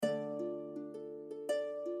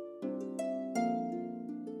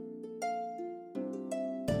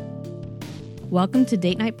Welcome to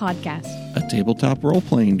Date Night Podcast, a tabletop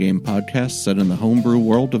role-playing game podcast set in the homebrew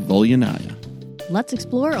world of Volyanaya. Let's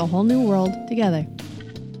explore a whole new world together.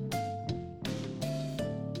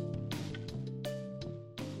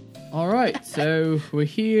 All right, so we're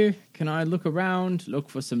here. Can I look around, look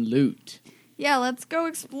for some loot? Yeah, let's go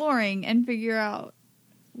exploring and figure out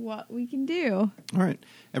what we can do. All right,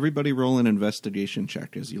 everybody roll an investigation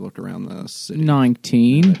check as you look around the city.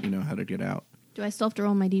 19. You know how to get out. Do I still have to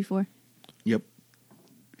roll my D4? Yep.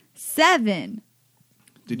 7.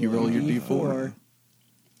 Did you roll your D4?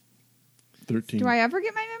 13. Do I ever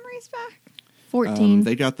get my memories back? 14.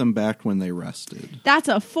 They got them back when they rested. That's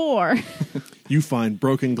a 4. You find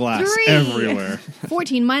broken glass 3. everywhere.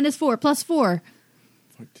 14 minus 4 plus 4.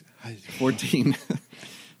 14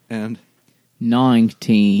 and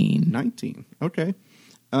 19. 19. Okay.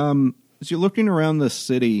 As you're looking around the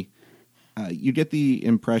city, you get the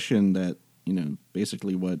impression that,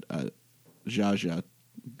 basically what Jaja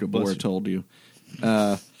Gabor told you.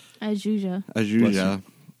 Ajuja. Ajuja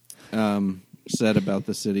said about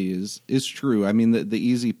the city is true. I mean, the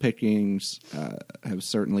easy pickings have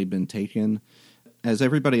certainly been taken. As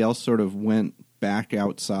everybody else sort of went back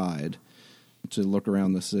outside to look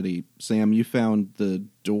around the city, Sam, you found the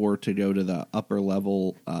door to go to the upper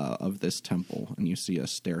level of this temple, and you see a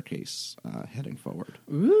staircase heading forward.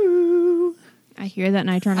 Ooh. I hear that and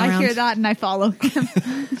I turn around. I hear that and I follow him.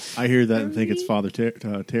 I hear that and think it's Father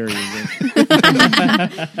Terry.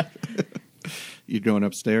 You going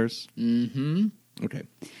upstairs? Mm-hmm. Okay.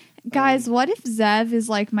 Guys, what if Zev is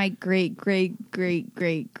like my great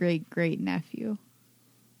nephew?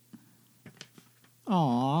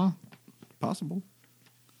 Aw. Possible.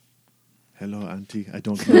 Hello, Auntie. I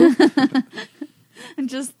don't know. And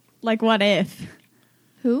just like, what if?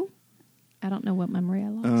 Who? I don't know what memory I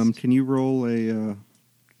lost. Can you roll a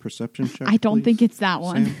perception check? I don't please, think it's that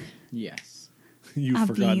one. Sam? Yes. You've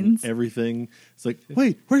forgotten Beans. everything. It's like,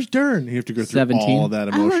 wait, where's Dern? You have to go through 17. all of that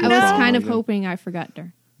emotional I was trauma kind of again. hoping I forgot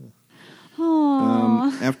her.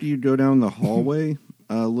 Aww. After you go down the hallway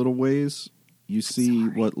a little ways, you see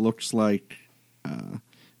what looks like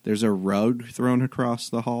there's a rug thrown across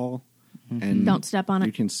the hall. And Don't step on you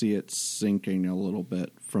it. can see it sinking a little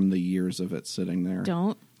bit from the years of it sitting there.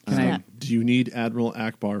 Don't Can I- step. Do you need Admiral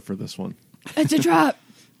Akbar for this one? It's a trap.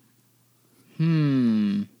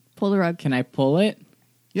 Pull the rug. Can I pull it?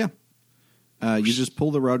 Yeah. You just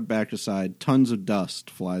pull the rug back aside. Tons of dust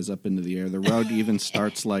flies up into the air. The rug even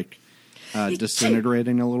starts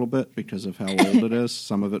disintegrating a little bit because of how old it is.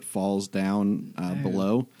 Some of it falls down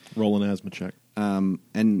below. Roll an asthma check.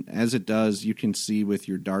 And as it does, you can see with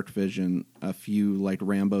your dark vision a few like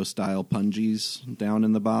Rambo-style punjies down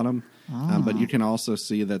in the bottom. But you can also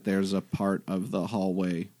see that there's a part of the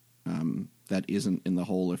hallway that isn't in the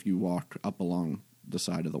hole if you walk up along the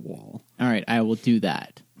side of the wall. All right, I will do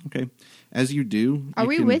that. Okay. As you do... Are you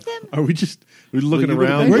we can- with him? Are we looking you would've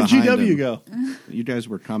around? been Where'd behind GW him. go? You guys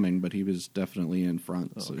were coming, but he was definitely in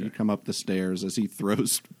front. So Okay. you come up the stairs as he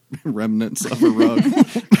throws remnants of a rug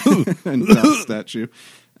and dust at you,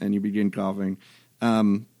 and you begin coughing.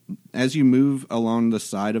 As you move along the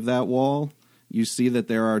side of that wall, you see that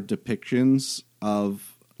there are depictions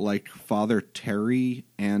of like Father Terry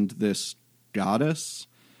and this goddess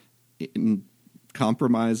in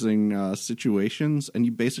compromising situations, and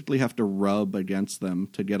you basically have to rub against them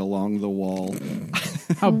to get along the wall.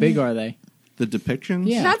 How big are they? The depictions?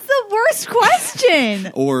 Yeah. That's the worst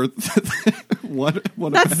question. Or what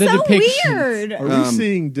That's The so depiction. weird. Are we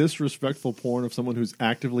seeing disrespectful porn of someone who's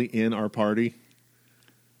actively in our party?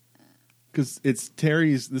 Because it's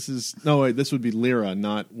Terry's. This would be Lyra,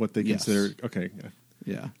 not what they Yes. consider. Okay,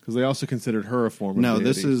 Yeah. because they also considered her a form of No, deity.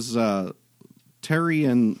 this is Terry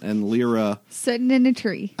and Lyra. Sitting in a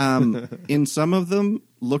tree. In some of them,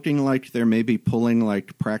 looking like they're maybe pulling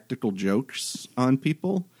like practical jokes on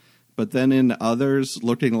people, but then in others,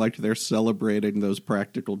 looking like they're celebrating those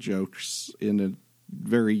practical jokes in a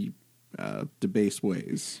very debased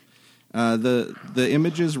ways. The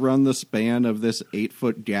images run the span of this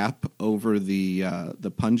 8-foot gap over the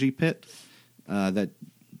punji pit that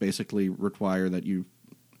basically require that you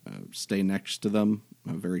stay next to them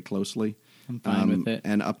very closely. I'm fine with it.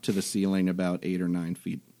 And up to the ceiling about 8 or 9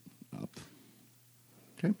 feet up.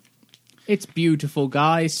 Okay. It's beautiful,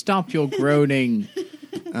 guys. Stop your groaning.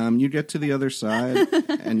 You get to the other side,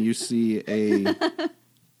 and you see a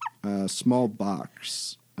small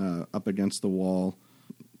box up against the wall,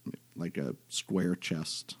 like a square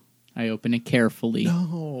chest. I open it carefully.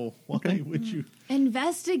 No, why would you?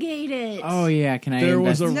 Investigate it. Oh yeah, can I? There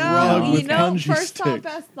was a invest- rug No, with bungee first thought, stick.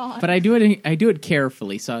 best thought. But I do it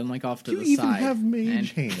carefully, so I'm like off to You the even side. have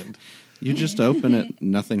mage and hand. You just open it,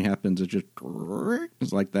 nothing happens. It just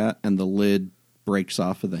is like that, and the lid breaks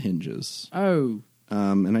off of the hinges. Oh,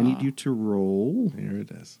 And I need you to roll Here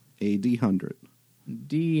it is. a D100.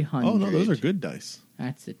 D100. Oh, no, those are good dice.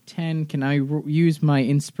 That's a 10. Can I use my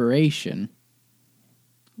inspiration?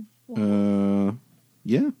 Yeah,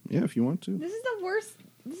 if you want to. This is the worst.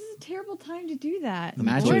 This is a terrible time to do that.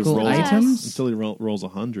 Magical Where's the items? Until he rolls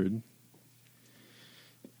 100.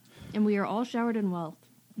 And we are all showered in wealth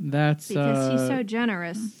That's because he's so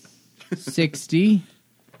generous. 60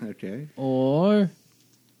 Okay. or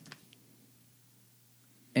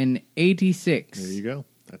an 86. There you go.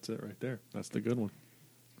 That's it right there. That's the good one.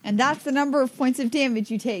 And that's the number of points of damage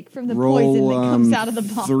you take from the Roll poison that comes out of the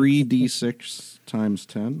bomb. 3d6 times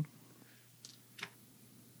 10.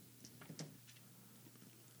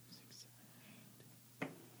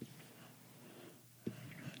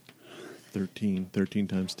 13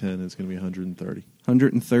 times 10 is going to be 130.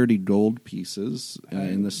 130 gold pieces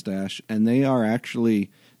in the stash, and they are actually,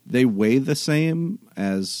 they weigh the same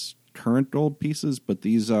as current gold pieces, but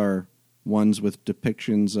these are ones with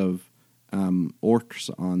depictions of orcs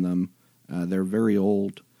on them. They're very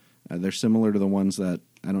old. They're similar to the ones that,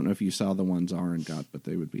 I don't know if you saw the ones Aaron got, but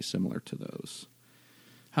they would be similar to those.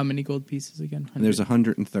 How many gold pieces again? And there's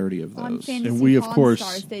 130 of On those. Fantasy And we, of Pawn course,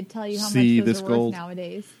 Stars, they'd tell you how see much those this are gold. worth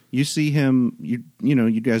nowadays. You see him,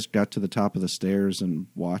 you guys got to the top of the stairs and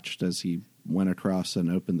watched as he went across and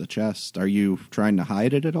opened the chest. Are you trying to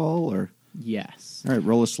hide it at all, or? Yes. All right,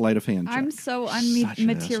 roll a sleight of hand check. I'm so Such an asshole.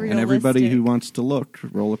 unmaterialistic. And everybody who wants to look,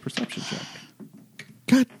 roll a perception check.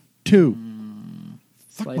 Got 2.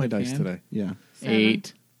 Fuck Sleight my of dice hand. today. Yeah.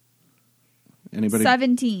 8. Anybody?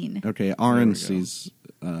 17. Okay, There Aaron we go. sees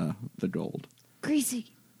the gold. Greasy.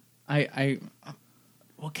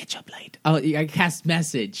 We'll catch up later. Oh, I cast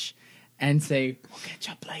message and say, we'll catch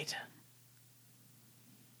up later.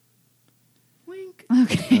 Wink.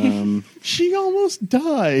 Okay. She almost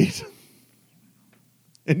died.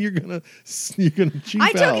 And you're gonna cheap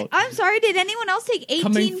out. I'm sorry, did anyone else take 18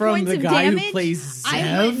 Coming from points the of guy damage? who plays I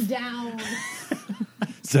Zev. went down.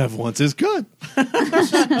 Zev wants his good.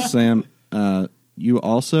 Sam, you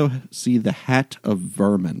also see the Hat of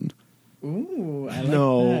Vermin. Ooh, I like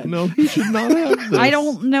No, that. no, he should not have this. I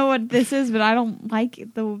don't know what this is, but I don't like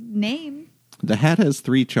the name. The hat has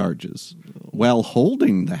 3 charges. While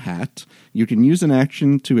holding the hat, you can use an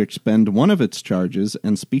action to expend one of its charges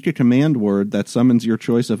and speak a command word that summons your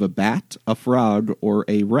choice of a bat, a frog, or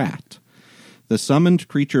a rat. The summoned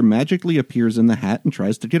creature magically appears in the hat and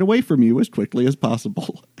tries to get away from you as quickly as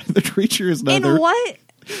possible. The creature is neither In what?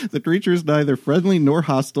 The creature is neither friendly nor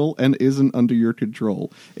hostile and isn't under your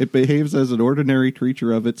control. It behaves as an ordinary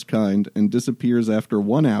creature of its kind and disappears after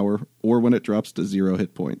 1 hour or when it drops to 0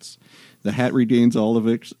 hit points. The hat regains all of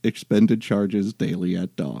its expended charges daily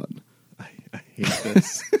at dawn. I hate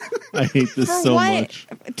this. I hate this For so what? much.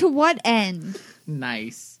 To what end?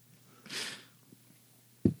 Nice.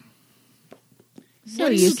 So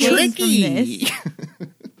you gain from this.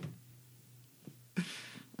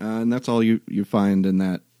 And that's all you find in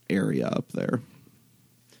that area up there.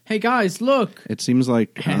 Hey guys, look! It seems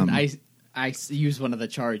like... And I use one of the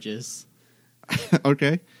charges.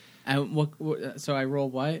 okay. And so I roll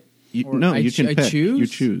what? You Or I can I pick. choose? You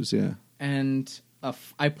choose, yeah. And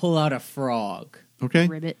I pull out a frog. Okay.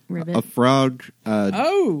 Ribbit. A frog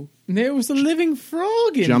Oh, there was a living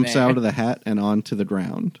frog in jumps there. out of the hat and onto the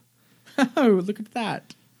ground. Oh, look at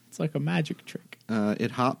that. It's like a magic trick.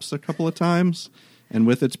 It hops a couple of times, and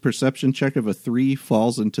with its perception check of a 3,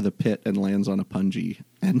 falls into the pit and lands on a punji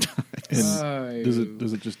and dies. Oh.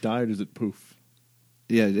 Does it just die or does it poof?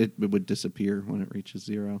 Yeah, it would disappear when it reaches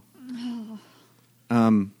 0.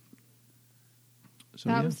 So,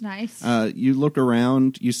 That yeah. was nice. You look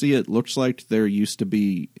around, you see it looks like there used to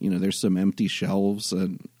be, there's some empty shelves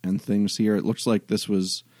and things here. It looks like this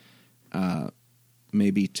was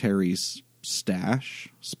maybe Terry's stash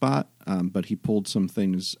spot, but he pulled some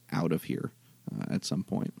things out of here at some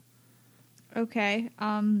point. Okay.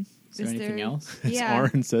 Is there anything else? Has Yeah.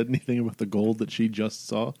 Aaron said anything about the gold that she just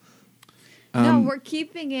saw? No, we're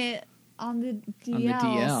keeping it on the DL, On the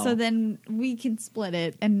DL. so then we can split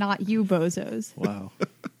it and not you bozos. Wow.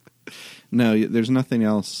 No, there's nothing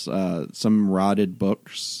else. Some rotted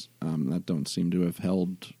books that don't seem to have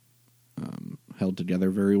held together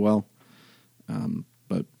very well,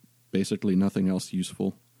 but basically nothing else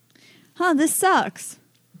useful. Huh, this sucks.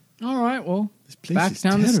 All right, well, This place back is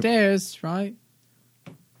down the terrible. stairs, right?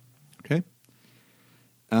 Okay.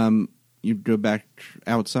 You go back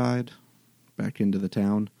outside, back into the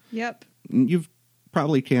town. Yep. You've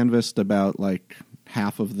probably canvassed about like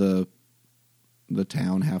half of the the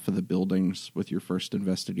town, half of the buildings with your first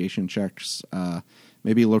investigation checks.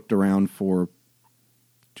 Maybe looked around for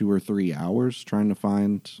 2 or 3 hours trying to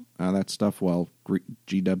find that stuff while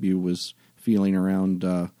GW was feeling around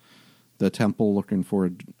the temple looking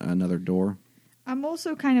for another door. I'm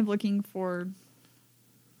also kind of looking for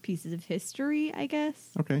pieces of history, I guess.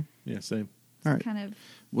 Okay. Yeah, same. All right. Kind of.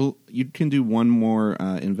 Well, you can do one more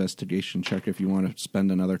investigation check if you want to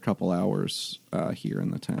spend another couple hours here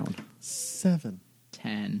in the town. 7.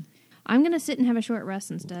 10. I'm going to sit and have a short rest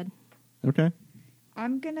instead. Okay.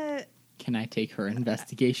 I'm gonna. Can I take her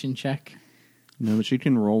investigation check? No, but she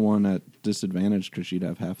can roll one at disadvantage because she'd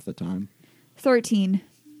have half the time. 13.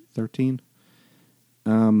 13.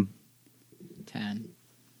 10.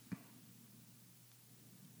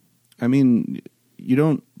 I mean, you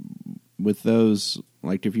don't, with those,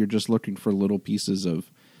 like if you're just looking for little pieces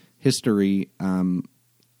of history,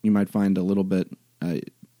 you might find a little bit,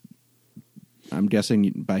 I'm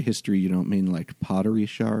guessing by history you don't mean like pottery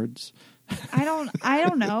shards. I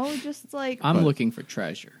don't know. Just like I'm looking for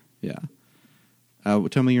treasure. Yeah.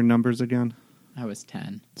 Tell me your numbers again. I was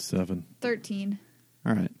 10. 7. 13.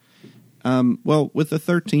 All right. Well, with the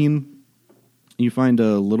 13, you find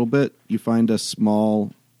a little bit. You find a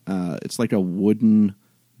small, it's like a wooden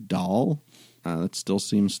doll that still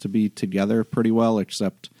seems to be together pretty well,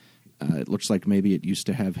 except it looks like maybe it used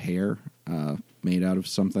to have hair made out of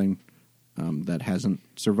something that hasn't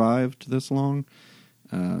survived this long.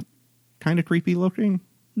 Kind of creepy looking.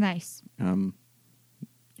 Nice. You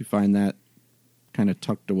find that kind of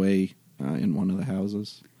tucked away in one of the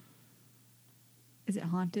houses. Is it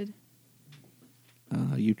haunted?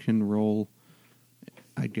 You can roll,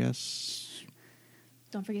 I guess,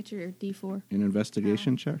 Don't forget your D4. an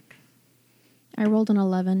investigation check. I rolled an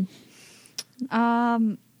 11.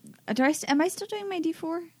 Am I still doing my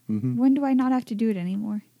D4? Mm-hmm. When do I not have to do it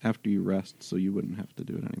anymore? After you rest, so you wouldn't have to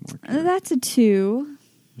do it anymore. That's a 2.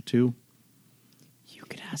 A 2? You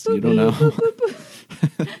could ask You don't know.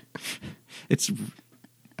 It's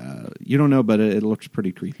you don't know, but it looks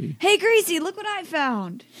pretty creepy. Hey, Gracie, look what I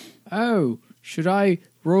found. Oh, should I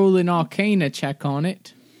roll an Arcana check on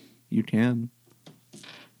it? You can.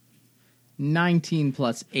 19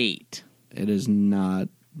 plus 8. It is not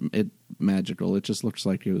magical. It just looks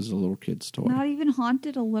like it was a little kid's toy. Not even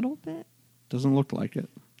haunted a little bit? Doesn't look like it.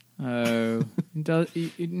 Oh,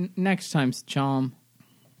 next time's charm.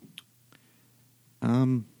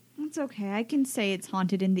 That's okay. I can say it's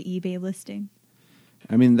haunted in the eBay listing.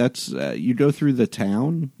 I mean, that's you go through the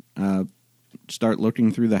town, start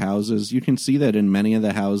looking through the houses. You can see that in many of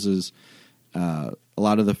the houses, a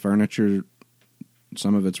lot of the furniture,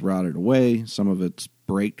 some of it's rotted away, some of it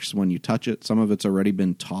breaks when you touch it, some of it's already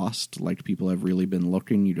been tossed, like people have really been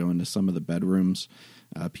looking. You go into some of the bedrooms,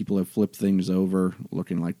 people have flipped things over,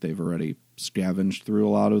 looking like they've already scavenged through a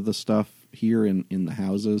lot of the stuff here in the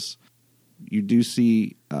houses. You do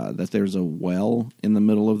see that there's a well in the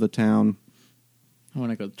middle of the town. I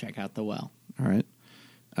want to go check out the well. All right.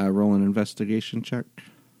 Roll an investigation check.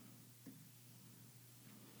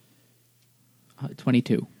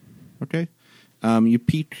 22. Okay. You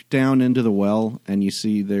peek down into the well, and you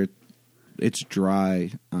see it's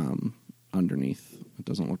dry underneath. It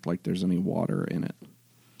doesn't look like there's any water in it.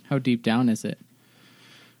 How deep down is it?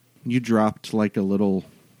 You dropped like a little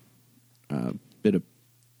bit of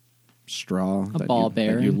straw that ball that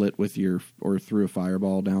bearing. you lit with or threw a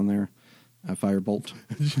fireball down there. A firebolt.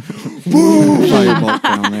 Firebolt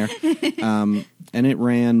down there. And it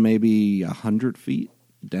ran maybe 100 feet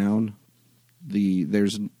down.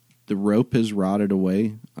 The rope is rotted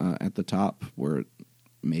away at the top where it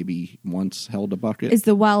maybe once held a bucket. Is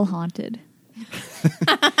the well haunted?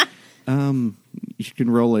 You can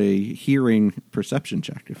roll a hearing perception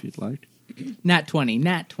check if you'd like. Nat 20,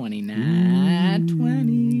 nat 20, nat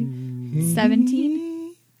 20.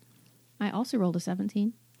 17? I also rolled a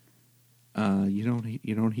 17. You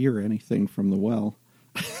don't hear anything from the well.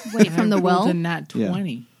 Wait, from the I rolled well? a nat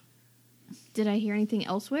 20. Did I hear anything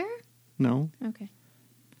elsewhere? No. Okay.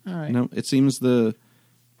 All right. No, it seems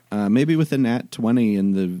maybe with a nat 20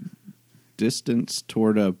 in the distance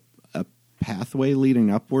toward a pathway leading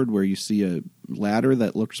upward where you see a ladder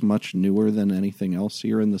that looks much newer than anything else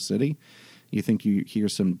here in the city. You think you hear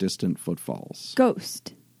some distant footfalls.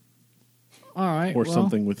 Ghost. All right. Or well,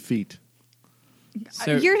 something with feet.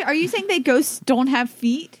 So, Are you saying that ghosts don't have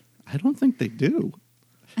feet? I don't think they do.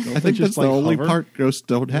 I they think just, that's the like, only hover? part ghosts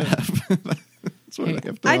don't have. That's what Hey, I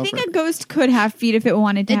have to I offer. think a ghost could have feet if it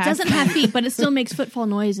wanted to It have doesn't have feet, but it still makes footfall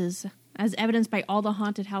noises. as evidenced by all the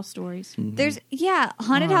haunted house stories. There's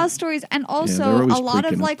haunted Wow. house stories, and they're also always a lot of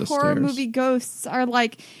creaking up like the horror stairs. movie ghosts are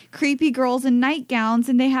like creepy girls in nightgowns,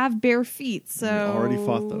 and they have bare feet. So We already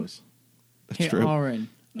fought those. That's Hey, true. Auron,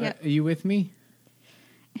 Yeah. are you with me?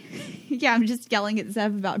 Yeah, I'm just yelling at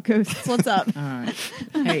Zev about ghosts. What's up? All right.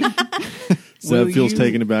 Hey, Zev will feels you-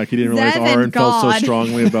 taken aback. He didn't realize Zev and Aaron felt so God.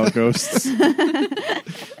 strongly about ghosts.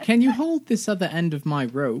 Can you hold this other end of my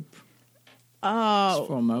rope just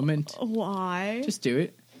for a moment? Why? Just do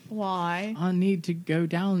it. Why? I need to go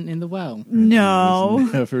down in the well. No.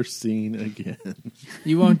 Never seen again.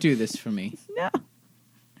 You won't do this for me. No.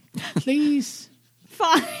 Please.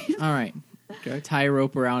 Fine. All right. Okay. Tie a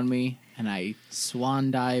rope around me, and I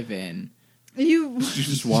swan dive in. You. You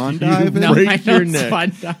just swan dive in? No, Break I your don't neck.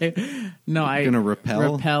 swan dive. No, I Gonna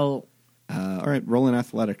rappel? Repel. All right, roll an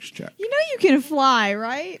athletics check. You know you can fly,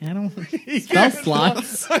 right? I don't spell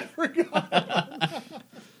slots. I forgot.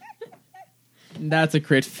 That's a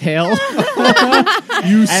crit fail. You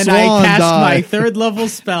And I swan cast my dive. third level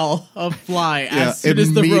spell of fly Yeah, as soon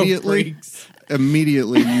as the rope immediately. breaks.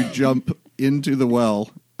 Immediately, you jump into the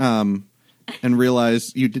well and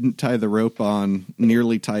realize you didn't tie the rope on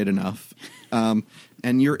nearly tight enough.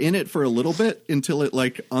 And you're in it for a little bit until it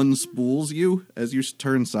like unspools you as you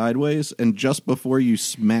turn sideways, and just before you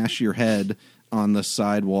smash your head on the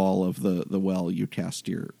side wall of the well, you cast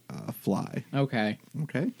your fly. Okay.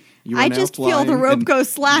 Okay, you I are now just feel the flying, rope and go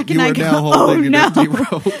slack, you and I are go, now "Oh holding an no!" empty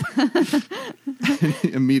rope.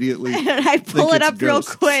 Immediately, And I pull think it it's up real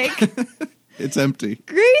ghosts. quick. it's empty.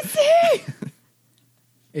 Greasy.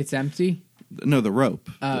 It's empty. No, the rope.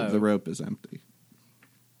 Oh. The rope is empty.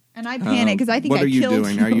 And I panic because I think what I are you killed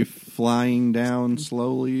doing? Are you flying down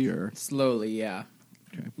slowly, or Slowly, yeah.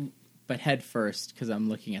 okay? But head first because I'm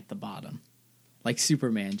looking at the bottom. Like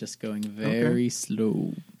Superman, just going very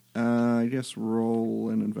slow. I guess roll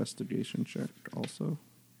an investigation check also.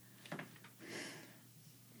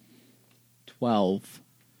 12.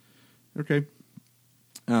 Okay.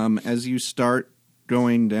 As you start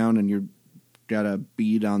going down and you've got a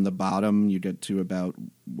bead on the bottom, you get to about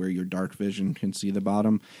where your dark vision can see the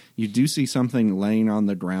bottom. You do see something laying on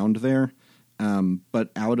the ground there,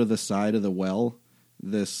 but out of the side of the well,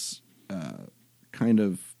 this kind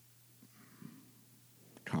of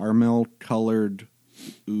caramel-colored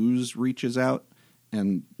ooze reaches out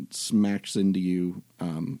and smacks into you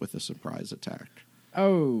with a surprise attack.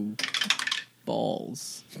 Oh,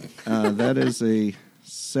 balls. That is a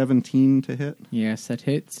 17 to hit. Yes, that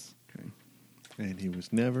hits. Okay. And he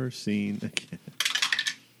was never seen again.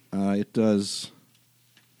 It does.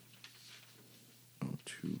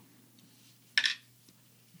 2.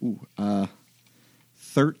 Ooh,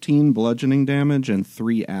 13 bludgeoning damage and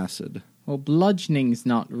 3 acid. Well, bludgeoning's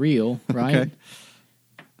not real, right? Okay.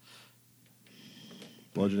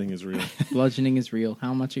 Bludgeoning is real. Bludgeoning is real.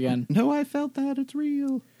 How much again? No, I felt that. It's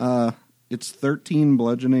real. It's 13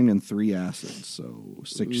 bludgeoning and 3 acid, so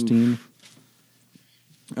 16.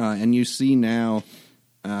 And you see now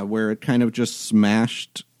where it kind of just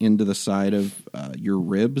smashed into the side of your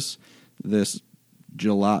ribs, this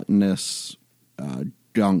gelatinous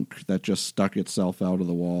gunk that just stuck itself out of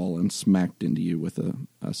the wall and smacked into you with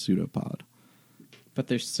a pseudopod. But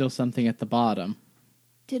there's still something at the bottom.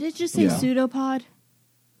 Did it just say Yeah. pseudopod?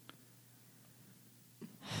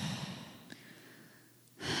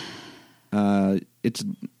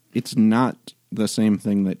 It's not the same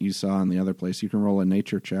thing that you saw in the other place. You can roll a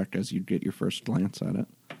nature check as you get your first glance at it.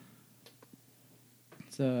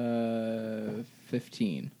 It's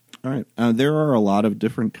 15. All right. There are a lot of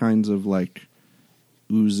different kinds of like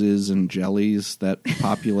oozes and jellies that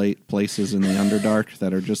populate places in the Underdark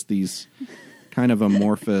that are just these kind of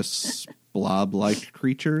amorphous blob-like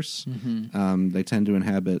creatures. They tend to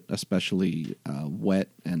inhabit especially wet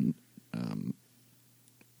and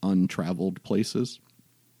untraveled places.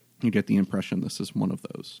 You get the impression this is one of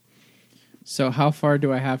those. So how far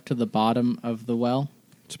do I have to the bottom of the well?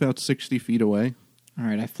 It's about 60 feet away. All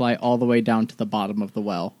right, I fly all the way down to the bottom of the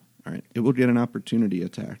well. All right. It will get an opportunity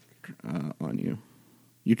attack on you.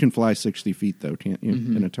 You can fly 60 feet, though, can't you,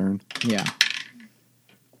 in a turn? Yeah,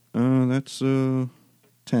 That's 10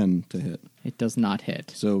 to hit. it does not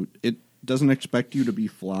hit. So it doesn't expect you to be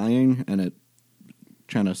flying, and it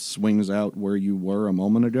kind of swings out where you were a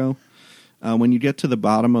moment ago. When you get to the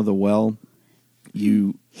bottom of the well,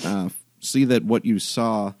 you see that what you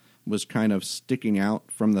saw was kind of sticking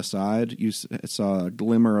out from the side. You saw a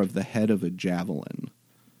glimmer of the head of a javelin.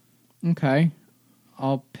 Okay,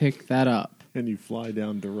 I'll pick that up. And you fly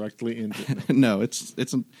down directly into it. No, it's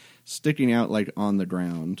sticking out like on the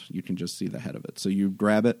ground. You can just see the head of it. So you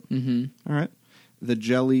grab it. Mm-hmm. All right. The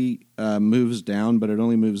jelly moves down, but it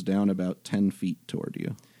only moves down about 10 feet toward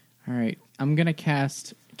you. All right. I'm going to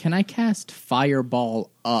cast... Can I cast Fireball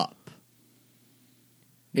up?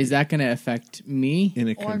 Is that going to affect me? In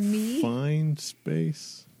a Or me? confined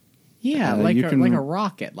space? Yeah, you like can- a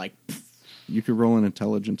rocket. Like, You could roll an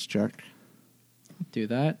intelligence check. do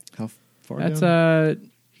that. How far That's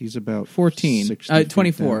down? He's about 14. 60 feet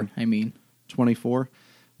 24, down. I mean. 24.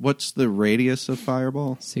 What's the radius of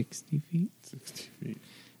Fireball? 60 feet. 60 feet.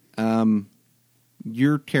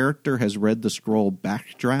 Your character has read the scroll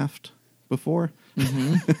Backdraft before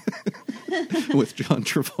with John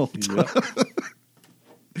Travolta.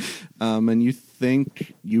 Yep. And you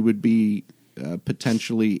think you would be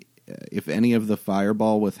potentially, if any of the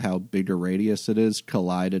fireball with how big a radius it is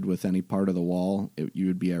collided with any part of the wall, you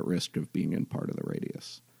would be at risk of being in part of the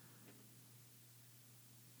radius.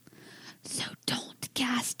 So don't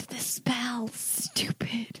cast the spell,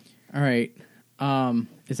 stupid. All right.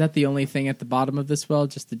 Is that the only thing at the bottom of this well?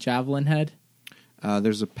 Just the javelin head?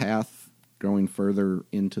 There's a path going further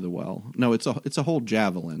into the well. No, it's a whole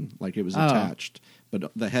javelin, like it was Oh. attached,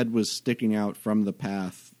 but the head was sticking out from the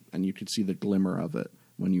path, and you could see the glimmer of it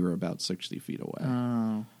when you were about 60 feet away.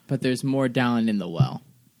 Oh. But there's more down in the well.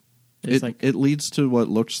 There's It leads to what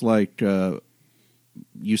looks like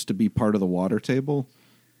used to be part of the water table,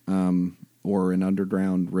 or an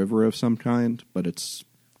underground river of some kind, but it's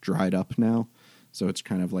dried up now. So it's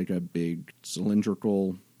kind of like a big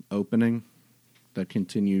cylindrical opening that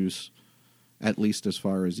continues at least as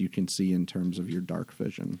far as you can see in terms of your dark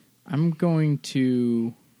vision. I'm going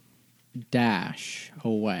to dash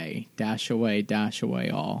away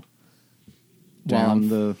all. Down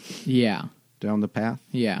the Yeah, path?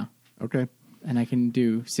 yeah. Okay. And I can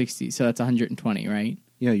do 60, so that's 120, right?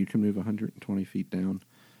 Yeah, you can move 120 feet down.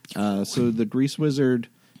 So the Grease Wizard,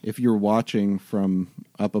 if you're watching from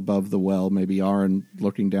up above the well, maybe Aaron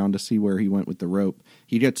looking down to see where he went with the rope,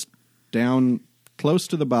 he gets down close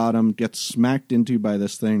to the bottom, gets smacked into by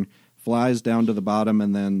this thing, flies down to the bottom,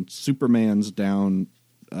 and then Superman's down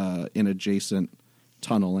in adjacent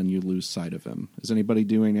tunnel, and you lose sight of him. Is anybody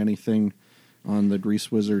doing anything on the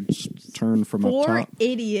Grease Wizard's turn from up Four top?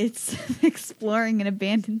 idiots exploring an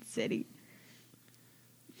abandoned city.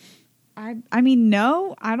 I mean,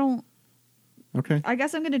 no, I don't. Okay. I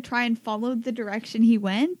guess I'm going to try and follow the direction he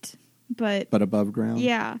went, but But above ground?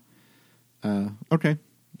 yeah, Okay.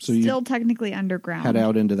 So still you technically underground. head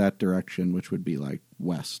out into that direction, which would be like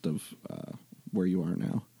west of where you are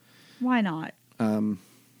now. Why not?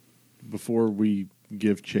 Before we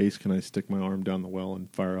give chase, can I stick my arm down the well and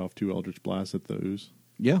fire off 2 Eldritch Blasts at the ooze?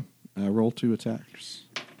 Yeah. Roll 2 attacks.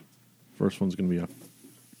 First one's going to be a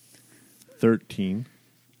 13.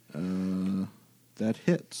 That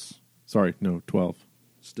hits. Sorry, no, 12.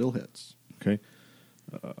 Still hits. Okay.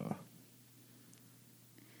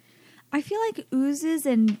 I feel like oozes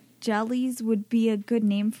and jellies would be a good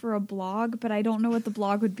name for a blog, but I don't know what the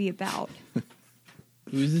blog would be about.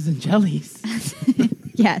 Oozes and jellies.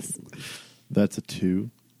 Yes. That's a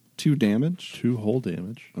 2. 2 damage. 2 whole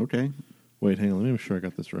damage. Okay. Wait, hang on. Let me make sure I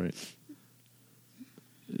got this right.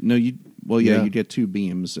 No, you. Well, yeah, Yeah. you get 2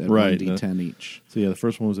 beams at Right, 1d10 each. So, yeah, the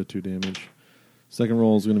first one was a 2 damage. Second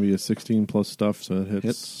roll is going to be a 16 plus stuff, so that hits.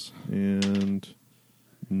 Hits. And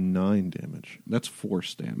 9 damage. That's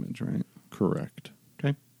force damage, right? Correct.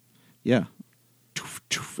 Okay. Yeah. Toof,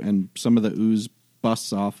 toof, and some of the ooze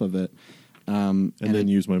busts off of it. And then it-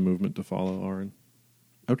 use my movement to follow Aaron.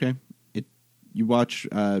 Okay. You watch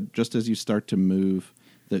just as you start to move,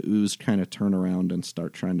 the ooze kind of turn around and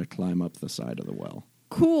start trying to climb up the side of the well.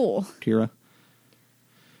 Cool. Kira?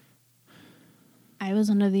 I was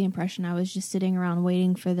under the impression I was just sitting around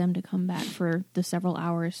waiting for them to come back for the several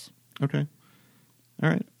hours. Okay. All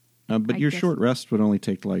right. But I your guess- short rest would only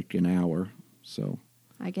take like an hour, so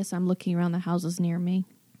I guess I'm looking around the houses near me.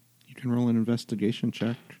 you can roll an investigation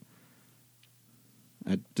check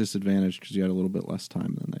at disadvantage because you had a little bit less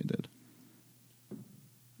time than they did.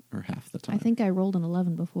 Or half the time. I think I rolled an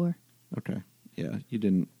 11 before. Okay. Yeah, you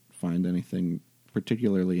didn't find anything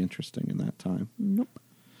particularly interesting in that time. Nope.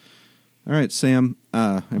 All right, Sam.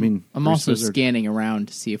 I'm Grease also Wizard. scanning around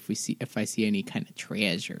to see if I see any kind of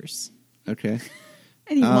treasures. Okay.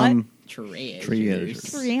 Any what? Treasures.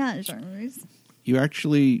 Treasures. You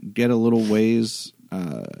actually get a little ways,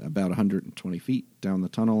 about 120 feet down the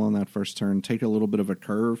tunnel on that first turn. Take a little bit of a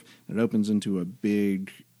curve. It opens into a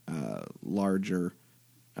big, larger,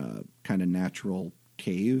 kind of natural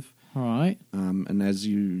cave. All right. And as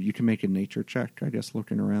you can make a nature check, I guess,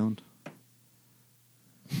 looking around.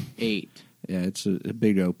 8. Yeah, it's a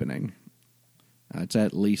big opening. It's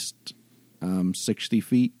at least 60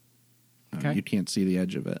 feet. Okay. You can't see the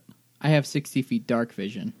edge of it. I have 60 feet dark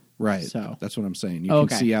vision. Right. So That's what I'm saying. You Oh,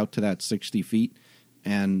 can okay. see out to that 60 feet,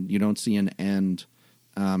 and you don't see an end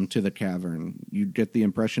to the cavern. You get the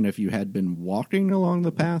impression if you had been walking along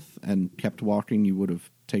the path and kept walking, you would have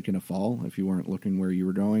taken a fall if you weren't looking where you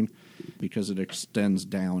were going, because it extends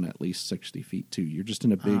down at least 60 feet too. You're just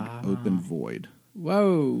in a big open void.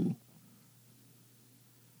 Whoa.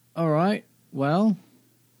 All right. Well.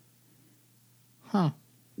 Huh.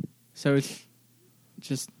 So it's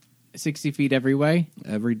just 60 feet every way?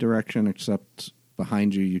 Every direction except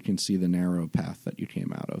behind you, you can see the narrow path that you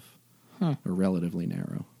came out of. Huh. Or relatively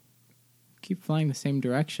narrow. Keep flying the same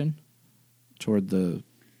direction. Toward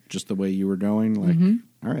just the way you were going. Like, Mhm.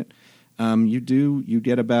 all right. You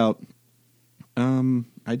get about,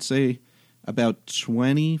 I'd say about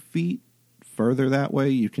 20 feet further that way.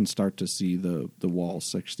 You can start to see the wall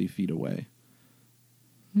 60 feet away.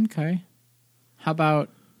 Okay. How about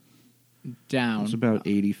down? It's about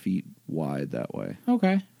 80 feet wide that way.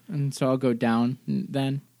 Okay. And so I'll go down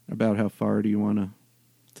then About how far do you want to?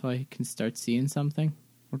 until I can start seeing something.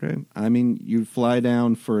 Okay. I mean, you fly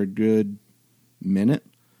down for a good minute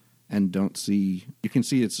and don't see. You can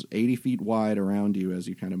see it's 80 feet wide around you as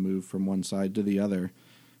you kind of move from one side to the other.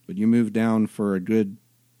 But you move down for a good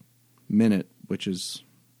minute, which is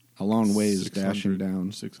a long ways 600 dashing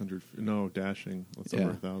down. 600. No, dashing. That's Yeah.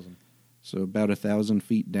 over 1,000. So about 1,000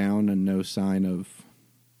 feet down and no sign of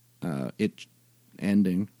it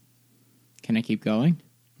ending. Can I keep going?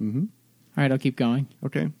 Mm-hmm. All right, I'll keep going.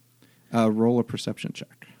 Okay. Roll a perception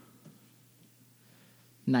check.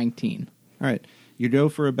 19. All right. You go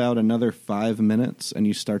for about another 5 minutes and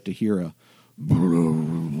you start to hear a.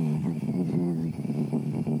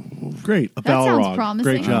 Great. A That sounds Balrog. promising.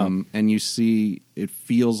 Great job. And you see, it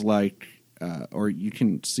feels like, or you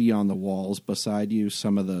can see on the walls beside you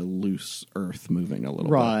some of the loose earth moving a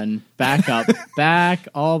little Run. Back up. Back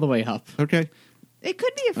all the way up. bit. Okay. It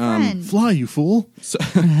could be a friend. Fly, you fool.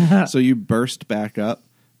 So you burst back up.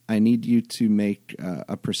 I need you to make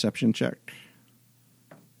a perception check.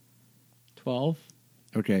 12.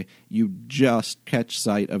 Okay. You just catch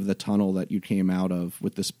sight of the tunnel that you came out of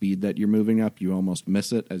with the speed that you're moving up. You almost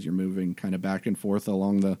miss it as you're moving kind of back and forth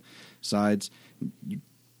along the sides. You're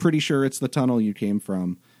pretty sure it's the tunnel you came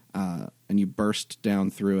from, and you burst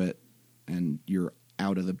down through it, and you're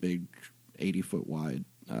out of the big 80-foot wide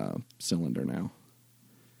cylinder now.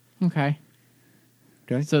 Okay.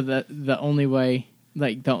 Okay. So the only way,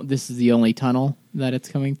 this is the only tunnel that it's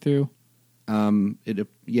coming through?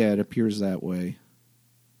 It appears that way.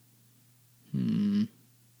 All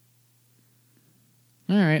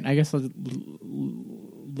right, I guess I'll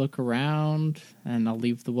look around and I'll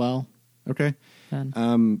leave the well Okay.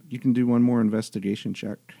 then. You can do one more investigation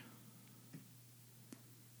check.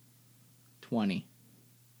 20.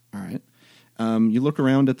 All right. You look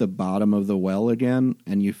around at the bottom of the well again,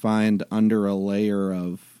 and you find under a layer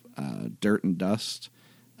of dirt and dust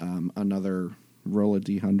another roll of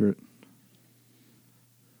D100.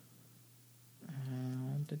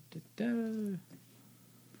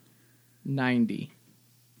 90.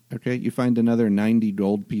 Okay, you find another 90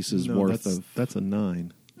 gold pieces No, worth that's a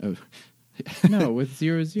 9. of. No, with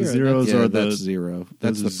 0, 0. The zeros Yeah, are that's the 0.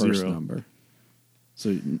 That's those the are first 0. number.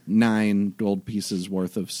 So 9 gold pieces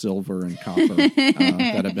worth of silver and copper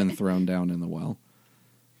that have been thrown down in the well.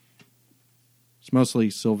 It's mostly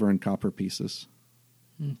silver and copper pieces,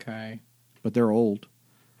 Okay. but they're old.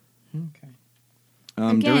 Okay.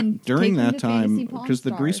 Again, During taking that the time, fantasy Pawn because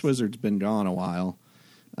the Grease Stars. Wizard's been gone a while,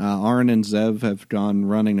 Arn and Zev have gone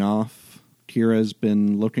running off. Kira's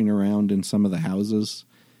been looking around in some of the houses,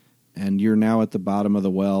 and you're now at the bottom of the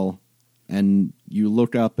well, and you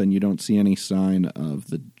look up and you don't see any sign of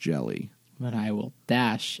the jelly. But I will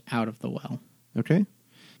dash out of the well. Okay?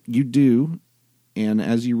 You do, and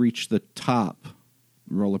as you reach the top,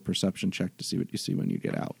 roll a perception check to see what you see when you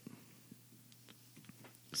get out.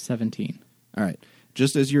 17. All right.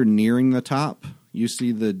 Just as you're nearing the top, you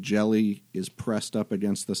see the jelly is pressed up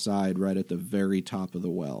against the side right at the very top of the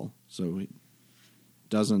well. So it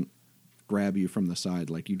doesn't grab you from the side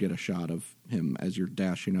like you get a shot of him as you're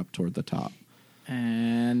dashing up toward the top.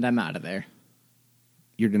 And I'm out of there.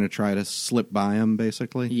 You're going to try to slip by him,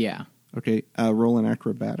 basically? Yeah. Okay. Roll an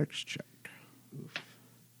acrobatics check.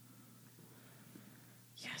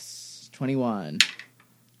 Yes. 21.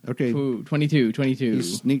 Okay. Ooh, 22.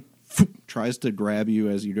 He tries to grab you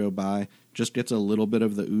as you go by, just gets a little bit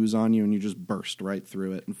of the ooze on you, and you just burst right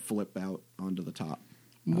through it and flip out onto the top.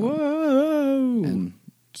 Whoa. And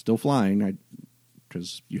still flying,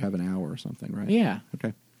 because you have an hour or something, right? Yeah.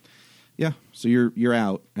 Okay. Yeah. So you're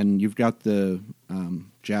out, and you've got the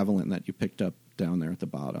javelin that you picked up down there at the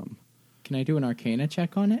bottom. Can I do an Arcana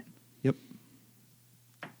check on it? Yep.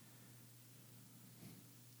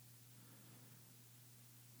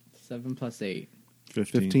 Seven plus 8.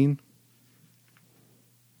 15.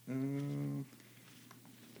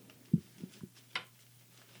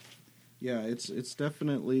 Yeah, it's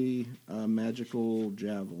definitely a magical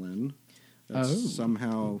javelin that Oh.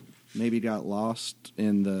 somehow maybe got lost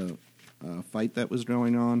in the fight that was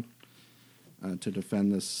going on to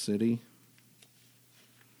defend this city.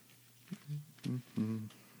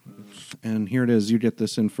 And here it is. You get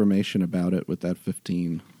this information about it with that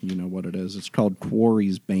 15. You know what it is. It's called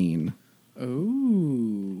Quarry's Bane.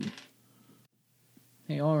 Ooh.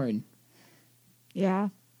 Hey, Oren, Yeah.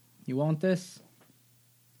 you want this?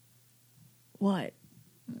 What?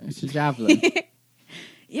 It's a javelin.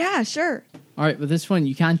 Yeah, sure. All right, but this one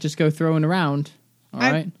you can't just go throwing around. All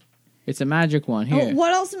right, it's a magic one. Here, Oh,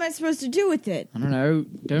 what else am I supposed to do with it? I don't know.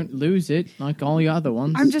 Don't lose it like all the other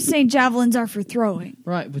ones. I'm just saying javelins are for throwing.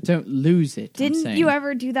 right, but don't lose it. I'm Didn't saying. you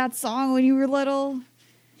ever do that song when you were little?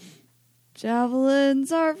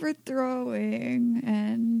 Javelins are for throwing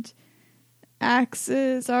and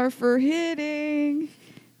axes are for hitting,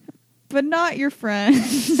 but not your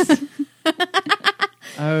friends.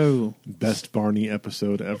 Oh, Best Barney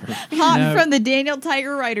episode ever. Hot No. from the Daniel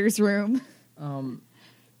Tiger writer's room.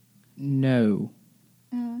 no.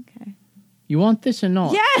 Oh, okay. You want this or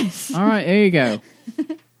not? Yes. All right, here you go.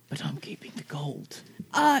 But I'm keeping the gold.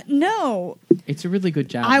 No. It's a really good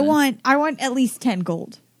javelin. I want at least 10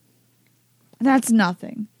 gold. That's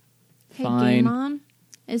nothing. Hey, Fine. Gamon,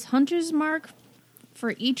 is Hunter's Mark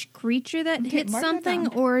for each creature that Okay, hits mark that something,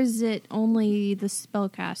 down. or is it only the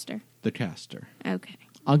spellcaster? The caster. Okay.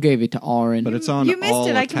 I'll give it to Oren. But it's on You missed all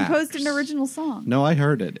it. I attacks. composed an original song. No, I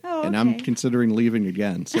heard it. Oh, And I'm okay. considering leaving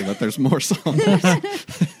again so that there's more songs.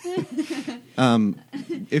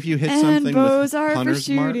 If you hit And something bows with are for Hunter's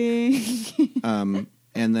Mark, shooting.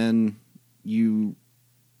 and then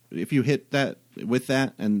if you hit that with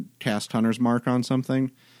that and cast Hunter's Mark on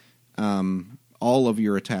something, all of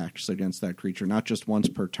your attacks against that creature, not just once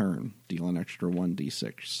per turn, deal an extra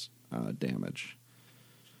 1d6 damage.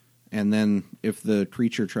 And then if the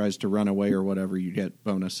creature tries to run away or whatever, you get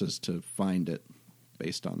bonuses to find it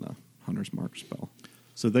based on the Hunter's Mark spell.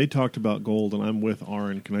 So they talked about gold, and I'm with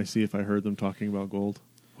Aaron. Can I see if I heard them talking about gold?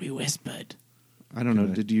 we whispered. I don't know.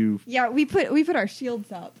 Okay. Did you? Yeah, we put our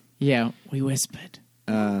shields up. Yeah, we whispered.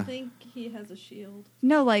 I think he has a shield.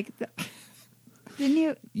 No, like, didn't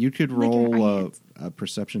you? You could Like roll our hands. a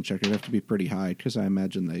perception check. It'd have to be pretty high because I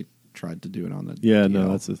imagine they tried to do it on the. Yeah, DL.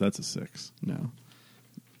 no, that's a 6. No.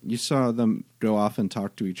 You saw them go off and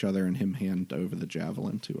talk to each other, and him hand over the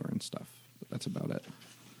javelin to her and stuff. But that's about it.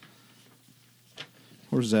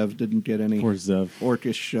 Poor Zev didn't get any Poor Zev.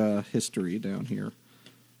 orcish history down here.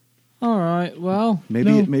 All right, well,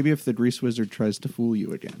 Maybe if the grease wizard tries to fool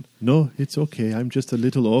you again. No, it's okay. I'm just a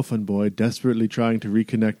little orphan boy desperately trying to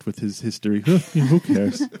reconnect with his history. Who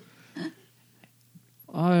cares?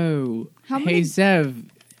 Oh, How hey many- Zev,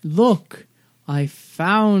 look! I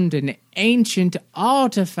found an ancient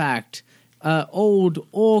artifact,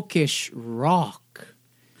 old orcish rock.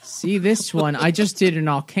 See this one? I just did an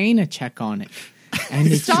Arcana check on it, and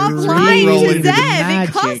it's Stop really lying roll to into Zev. the It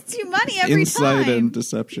magic. costs you money every Insight time. and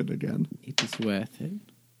deception again. It is worth it.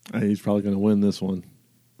 He's probably going to win this one.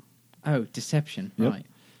 Oh, deception, Yep. right?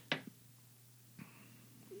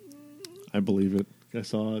 I believe it. I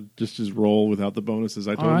saw just his roll without the bonuses.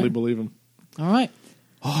 I All totally right. believe him. All right.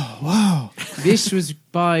 Oh, wow. This was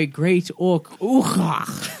by Great Orc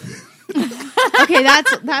Uchach. Okay,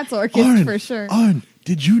 that's Orcus Arn, for sure. Arn,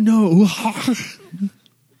 did you know?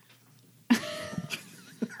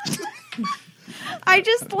 I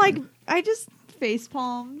just face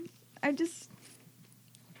palm.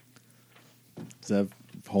 Zev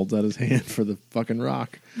holds out his hand for the fucking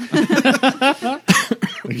rock.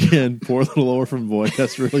 Again, poor little orphan boy.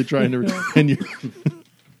 That's really trying to. And you,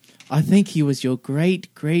 I think he was your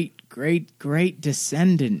great, great, great, great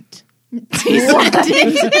descendant. now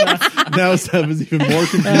Zev is even more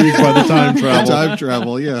confused by the time travel. Time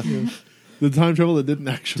travel, yeah. The time travel that didn't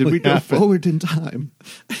actually Did we go happen. forward in time?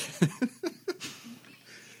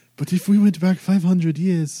 But if we went back 500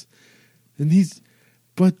 years, and he's.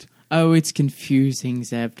 But. Oh, it's confusing,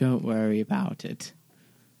 Zeb. Don't worry about it.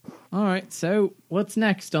 All right, so what's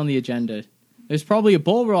next on the agenda? There's probably a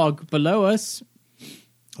Balrog below us,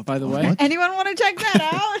 by the way. What? Anyone want to check that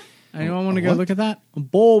out? Anyone want to go What? look at that? A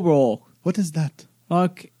Balrog. What is that?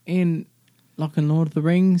 Like in Lord of the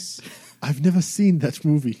Rings. I've never seen that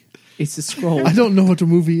movie. It's a scroll. I don't know what a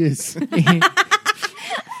movie is.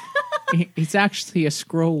 It's actually a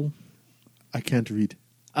scroll. I can't read.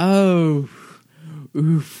 Oh,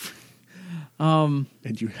 oof.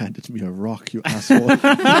 And you handed me a rock, you asshole.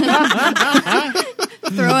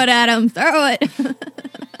 Throw it at him. Throw it.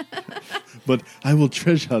 But I will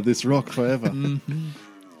treasure this rock forever.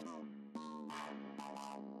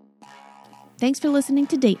 Thanks for listening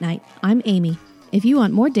to Date Night. I'm Amy. If you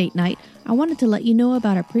want more Date Night, I wanted to let you know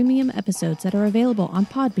about our premium episodes that are available on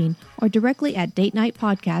Podbean or directly at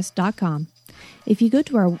datenightpodcast.com. If you go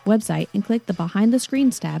to our website and click the Behind the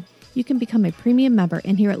Screens tab, you can become a premium member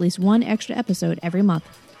and hear at least one extra episode every month.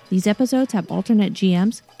 These episodes have alternate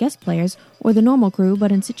GMs, guest players, or the normal crew,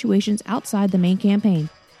 but in situations outside the main campaign.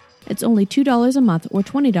 It's only $2 a month or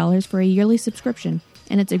 $20 for a yearly subscription,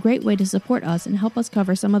 and it's a great way to support us and help us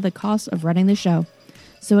cover some of the costs of running the show.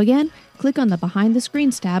 So again, click on the Behind the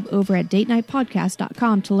Screens tab over at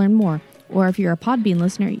datenightpodcast.com to learn more. Or if you're a Podbean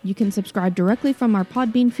listener, you can subscribe directly from our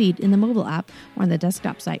Podbean feed in the mobile app or on the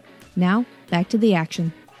desktop site. Now, back to the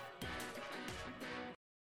action.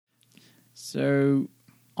 So,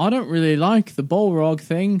 I don't really like the Balrog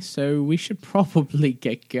thing, so we should probably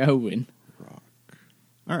get going.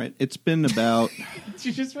 All right, it's been about... Did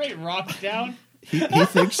you just write rock down? He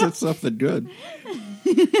thinks it's something good.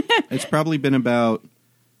 It's probably been about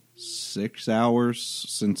 6 hours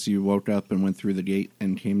since you woke up and went through the gate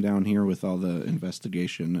and came down here with all the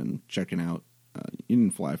investigation and checking out. You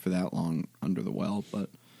didn't fly for that long under the well, but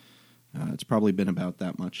it's probably been about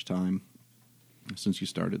that much time since you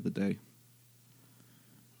started the day.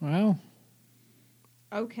 Well,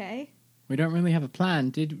 Okay. we don't really have a plan,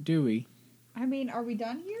 do we? I mean, are we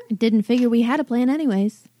done here? Didn't figure we had a plan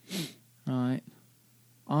anyways. All right.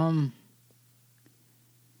 I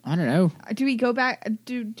don't know. Do we go back?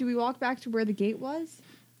 Do we walk back to where the gate was?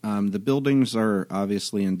 The buildings are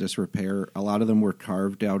obviously in disrepair. A lot of them were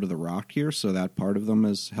carved out of the rock here, so that part of them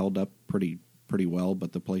has held up pretty well,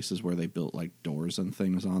 but the places where they built like doors and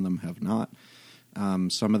things on them have not.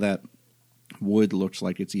 Some of that wood looks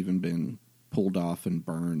like it's even been pulled off and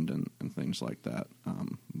burned and things like that,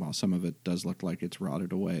 while some of it does look like it's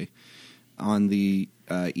rotted away. On the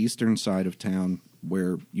eastern side of town,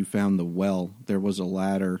 where you found the well, there was a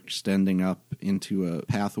ladder extending up into a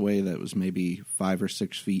pathway that was maybe 5 or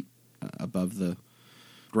 6 feet above the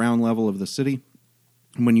ground level of the city.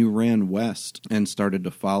 When you ran west and started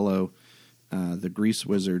to follow the Grease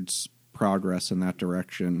Wizard's progress in that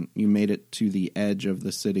direction, you made it to the edge of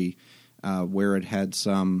the city where it had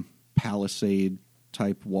some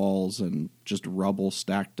palisade-type walls and just rubble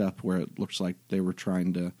stacked up where it looks like they were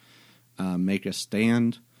trying to make a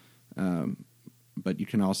stand. But you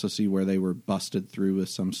can also see where they were busted through with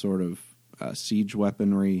some sort of siege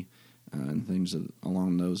weaponry and things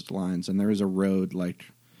along those lines. And there is a road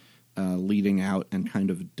leading out and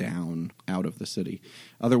kind of down out of the city.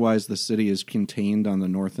 Otherwise, the city is contained on the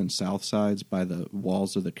north and south sides by the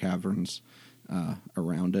walls of the caverns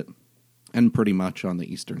around it. And pretty much on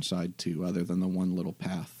the eastern side, too, other than the one little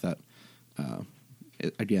path that,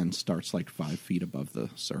 it, again, starts like 5 feet above the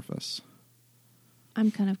surface. I'm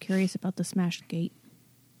kind of curious about the smashed gate.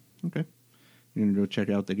 Okay. You're going to go check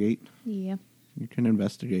out the gate? Yeah. You can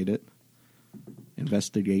investigate it.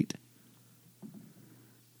 Investigate.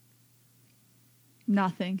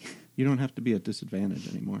 Nothing. You don't have to be at disadvantage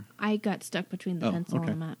anymore. I got stuck between the Oh, pencil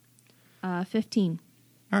okay. and the map. 15.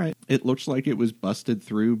 All right. It looks like it was busted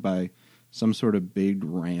through by some sort of big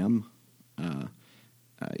ram.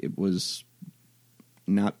 It was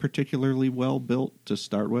not particularly well built to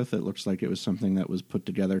start with. It looks like it was something that was put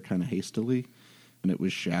together kind of hastily, and it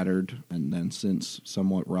was shattered and then since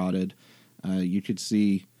somewhat rotted. You could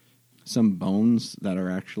see some bones that are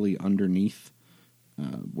actually underneath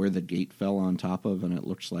where the gate fell on top of, and it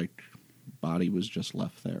looks like body was just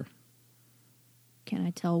left there. Can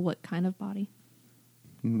I tell what kind of body?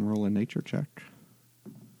 You can roll a nature check.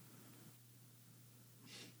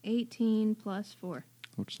 18 plus 4.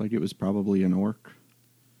 Looks like it was probably an orc.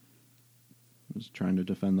 It was trying to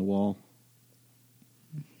defend the wall.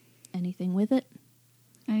 Anything with it?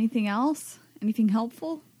 Anything else? Anything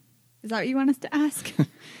helpful? Is that what you want us to ask?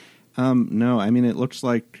 No, I mean, it looks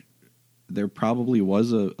like there probably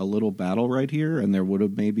was a little battle right here, and there would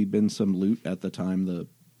have maybe been some loot at the time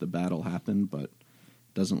the battle happened, but it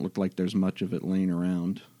doesn't look like there's much of it laying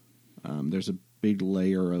around. There's a big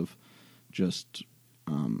layer of just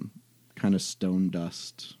kind of stone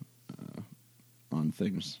dust on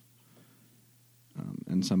things.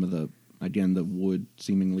 And some of the wood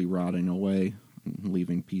seemingly rotting away and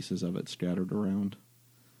leaving pieces of it scattered around.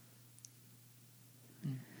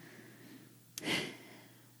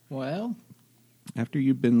 Well, After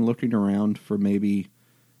you've been looking around for maybe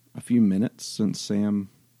a few minutes since Sam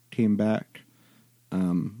came back,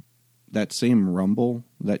 that same rumble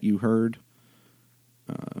that you heard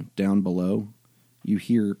down below, you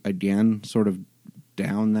hear again sort of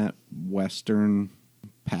down that western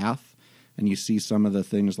path, and you see some of the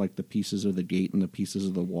things like the pieces of the gate and the pieces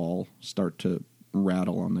of the wall start to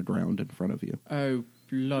rattle on the ground in front of you. Oh,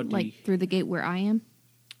 bloody. Like through the gate where I am?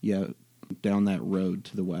 Yeah, down that road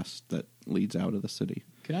to the west that leads out of the city.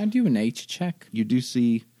 Can I do a nature check? You do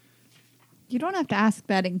see... You don't have to ask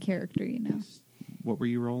that in character, you know. What were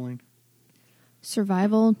you rolling?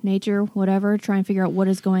 Survival, nature, whatever. Try and figure out what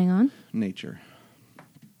is going on. Nature.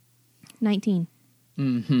 19.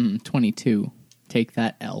 22. Take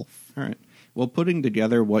that, elf. All right. Well, putting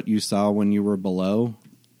together what you saw when you were below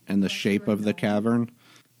and the shape of the cavern,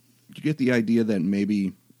 you get the idea that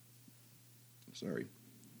maybe... Sorry.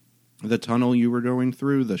 The tunnel you were going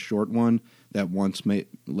through, the short one that once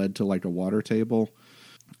led to like a water table,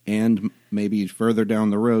 and maybe further down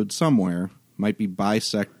the road somewhere, might be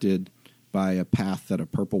bisected by a path that a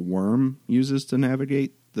purple worm uses to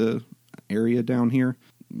navigate the area down here.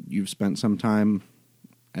 You've spent some time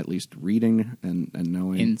at least reading and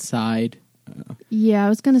knowing. Inside. Yeah, I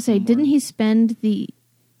was going to say, didn't he spend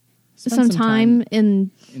some time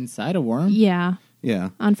in... Inside a worm? Yeah, Yeah.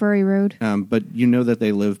 on Furry Road. But you know that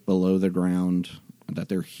they live below the ground, that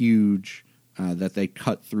they're huge, that they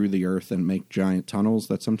cut through the earth and make giant tunnels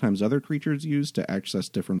that sometimes other creatures use to access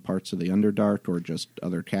different parts of the Underdark or just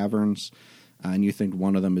other caverns. And you think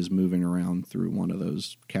one of them is moving around through one of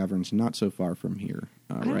those caverns not so far from here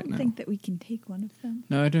I right don't now. think that we can take one of them.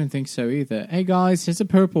 No, I don't think so either. Hey guys, there's a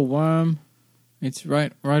purple worm. It's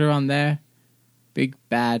right around there. Big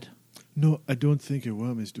bad. No, I don't think your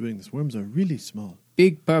worm is doing this. Worms are really small.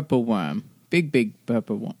 Big purple worm. Big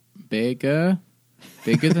purple worm. Bigger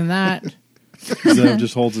than that. Zev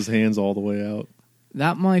just holds his hands all the way out.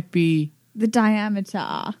 That might be The diameter.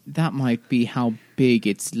 how big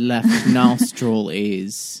its left nostril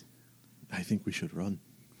is. I think we should run.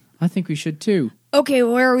 I think we should too. Okay,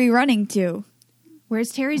 where are we running to?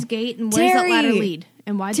 Where's Terry's gate and where does that ladder Terry! lead?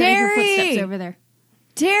 And why did I hear Terry! footsteps over there?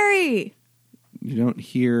 Terry! You don't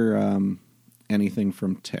hear anything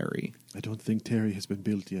from Terry. I don't think Terry has been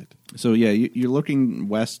built yet. So yeah, you're looking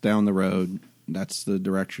west down the road. That's the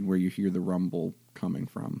direction where you hear the rumble coming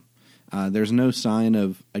from. There's no sign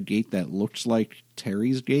of a gate that looks like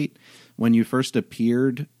Terry's gate. When you first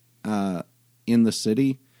appeared in the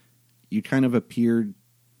city, you kind of appeared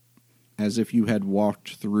as if you had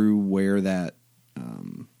walked through where that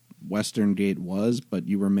western gate was, but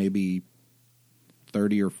you were maybe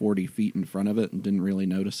 30 or 40 feet in front of it and didn't really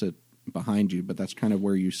notice it behind you. But that's kind of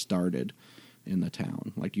where you started in the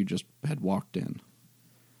town. Like you just had walked in.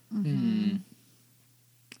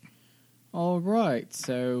 All right,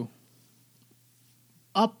 so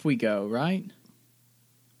up we go, right?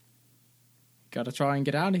 Gotta try and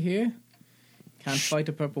get out of here. Can't fight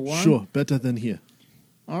a purple worm. Sure, better than here.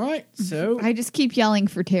 All right, so I just keep yelling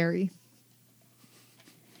for Terry.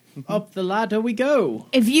 up the ladder we go.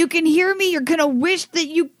 If you can hear me, you're gonna wish that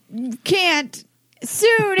you can't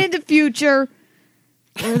soon in the future.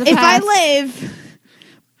 Or the If I past. live,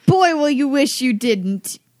 boy, will you wish you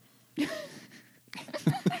didn't.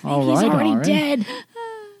 All He's right, already Aaron. dead.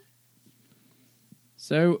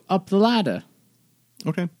 So up the ladder.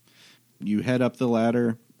 Okay. You head up the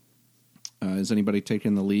ladder. Is anybody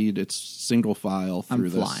taking the lead? It's single file I'm through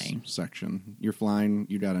this flying. section. You're flying.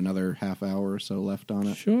 You got another half hour or so left on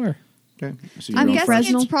it. Sure. Okay. So you're I'm going guessing first.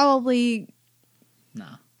 Fresnel?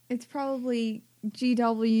 it's probably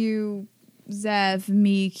GW, Zev,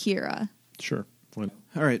 me, Kira. Sure. Fine.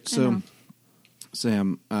 All right. So,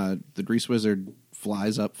 Sam, the grease wizard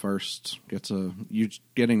flies up first. You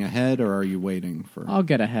getting ahead, or are you waiting for? I'll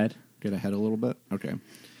get ahead. Get ahead a little bit. Okay.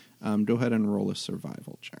 Go ahead and roll a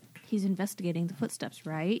survival check. He's investigating the footsteps,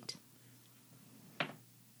 right?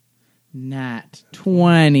 Nat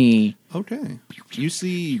 20. Okay. You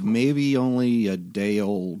see maybe only a day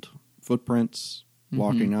old footprints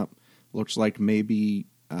walking up. Looks like maybe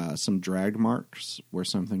some drag marks where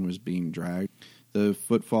something was being dragged. The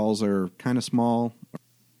footfalls are kind of small.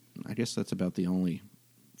 I guess that's about the only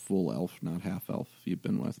full elf, not half elf, you've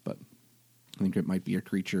been with, but I think it might be a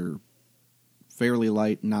creature fairly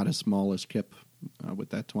light, not as small as Kip with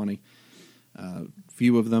that 20.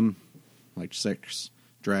 Few of them, like 6,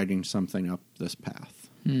 dragging something up this path.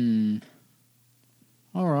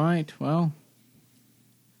 All right, well,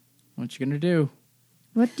 what you gonna do?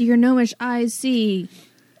 What do your gnomish eyes see?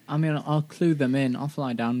 I'll clue them in. I'll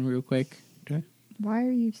fly down real quick. Okay. Why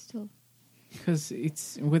are you still... Because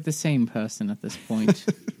it's with the same person at this point.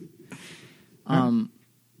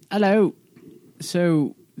 Hello.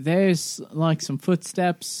 So there's like some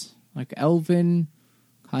footsteps, like elven,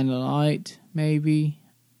 kind of light, maybe.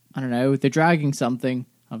 I don't know. They're dragging something.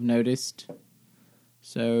 I've noticed.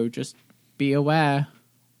 So just be aware,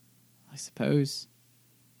 I suppose.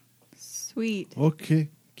 Sweet. Okay.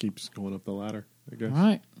 Keeps going up the ladder, I guess. All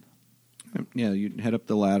right. Yeah, you head up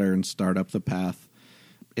the ladder and start up the path.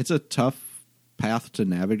 It's a tough path to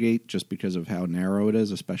navigate just because of how narrow it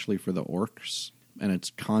is, especially for the orcs. And it's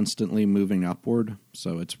constantly moving upward,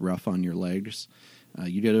 so it's rough on your legs.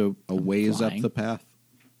 You get a ways up flying. the path,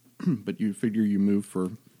 but you figure you move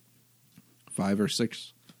for 5 or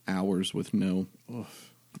 6 hours with no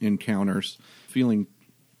encounters, feeling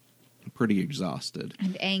pretty exhausted.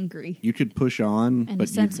 And angry. You could push on, And but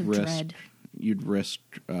a sense you'd of risk dread. you'd risk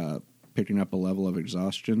picking up a level of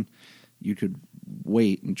exhaustion. You could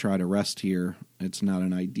wait and try to rest here. It's not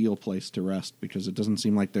an ideal place to rest because it doesn't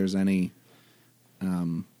seem like there's any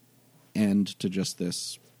end to just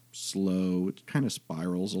this slow. It kind of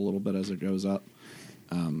spirals a little bit as it goes up.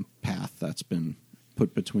 Path that's been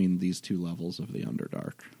put between these two levels of the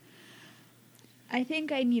Underdark. I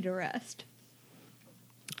think I need a rest.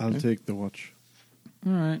 I'll take the watch.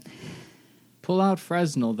 All right. Pull out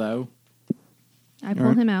Fresnel, though, I pull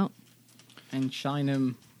Alright. him out. and shine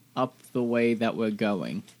him up the way that we're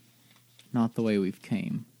going. Not the way we've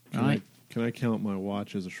came. Right? Can I count my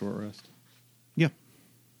watch as a short rest? Yeah.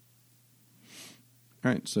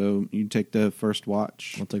 All right, so you take the first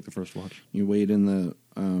watch. I'll take the first watch. You wait in the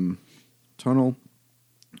tunnel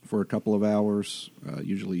for a couple of hours.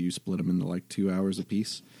 Usually you split them into like 2 hours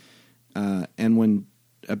apiece. And when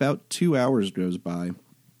about 2 hours goes by,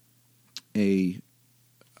 you've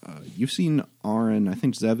seen Aaron, I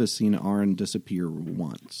think Zev has seen Aaron disappear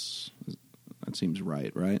once. That seems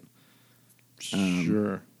right?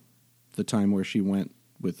 Sure. The time where she went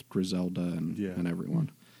with Griselda and, Yeah. and everyone.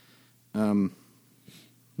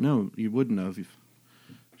 No, you wouldn't have.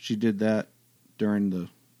 She did that during the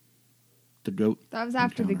goat. That was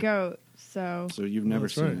after the encounter. goat, so So you've never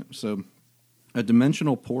that's seen right. it. So a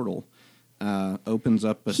dimensional portal opens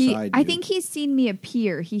up beside you. I think he's seen me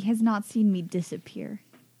appear. He has not seen me disappear.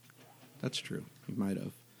 That's true. He might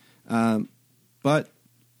have. But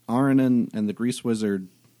Aaron and the Grease Wizard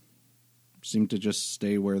seem to just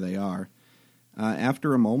stay where they are.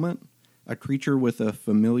 After a moment, a creature with a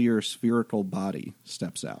familiar spherical body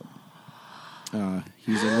steps out.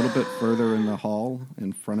 He's a little bit further in the hall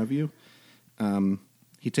in front of you.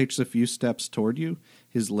 He takes a few steps toward you,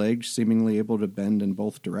 his legs seemingly able to bend in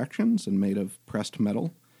both directions and made of pressed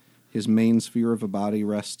metal. His main sphere of a body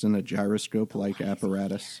rests in a gyroscope-like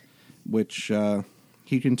apparatus, which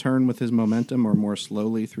he can turn with his momentum or more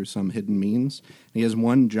slowly through some hidden means. He has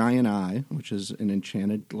one giant eye, which is an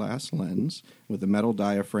enchanted glass lens, with a metal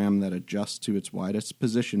diaphragm that adjusts to its widest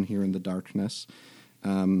position here in the darkness.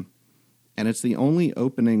 And it's the only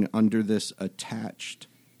opening under this attached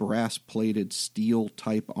brass-plated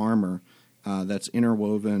steel-type armor that's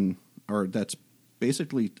interwoven, or that's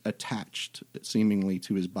basically attached, seemingly,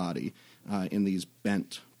 to his body in these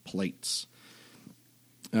bent plates.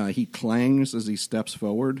 He clangs as he steps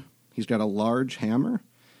forward. He's got a large hammer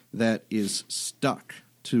that is stuck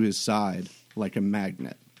to his side like a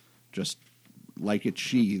magnet, just like it's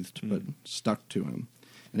sheathed, but stuck to him.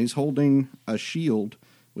 And he's holding a shield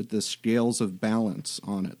with the scales of balance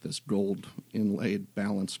on it, this gold inlaid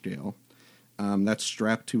balance scale. That's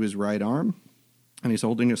strapped to his right arm, and he's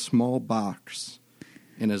holding a small box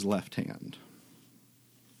in his left hand.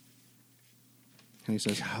 And he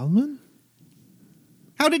says, Kalman?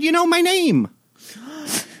 "How did you know my name?"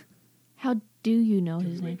 How do you know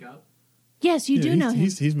his name? Yes, you do know him.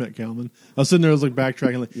 He's met Kalman. I was sitting there, I was like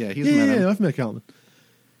backtracking, like, Yeah, he's met him. I've met Kalman.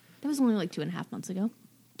 That was only like 2.5 months ago.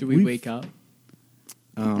 Do we wake up?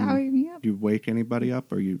 That wake me up. Do you wake anybody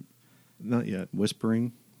up? Or are you Not yet.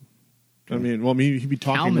 whispering? I mean, he'd be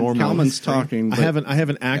talking Kalman's- normal. Kalman's talking. I but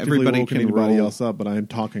haven't actively everybody woken can anybody roll. else up, but I am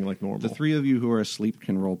talking like normal. The three of you who are asleep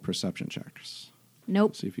can roll perception checks.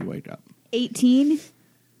 Nope. See if you wake up. 18.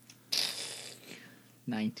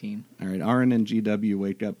 19. All right, Aaron and GW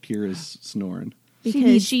wake up. Kira's snoring. She Because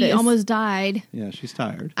needs she this. almost died. Yeah, she's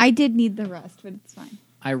tired. I did need the rest, but it's fine.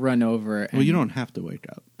 I run over and Well, you don't have to wake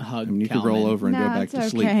up. hug I mean, you could Kalman. roll over and No, go back it's to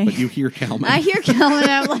sleep, okay. but you hear Kalman. I hear Kelvin,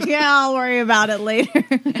 I'm like, yeah, I'll worry about it later.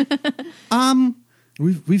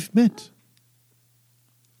 We've met.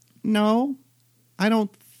 No, I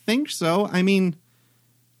don't think so. I mean,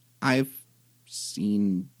 I've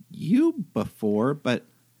seen you before, but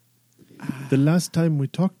The last time we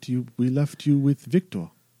talked to you, we left you with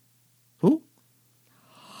Victor. who?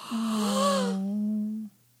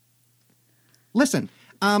 Listen,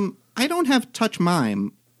 I don't have touch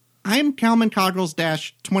mime. I'm Kalman Coggles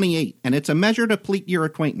 -28, and it's a measure to please your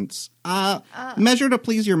acquaintance. Measure to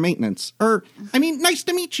please your maintenance. Nice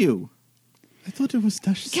to meet you. I thought it was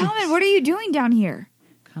dash 6. Calvin, what are you doing down here?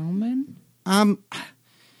 Calman?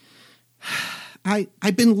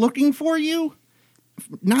 I've been looking for you.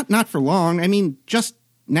 Not for long. I mean, just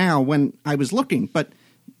now when I was looking, but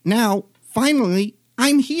now finally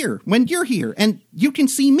I'm here when you're here, and you can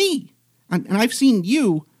see me, and I've seen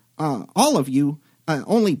you, all of you,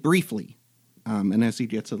 only briefly. And as he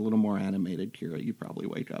gets a little more animated, Kira, you probably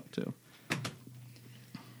wake up too.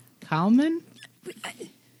 Calman?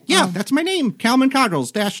 Yeah, that's my name, Calman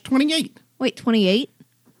Coggles, -28. Wait, 28?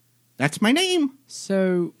 That's my name.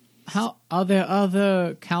 So, how are there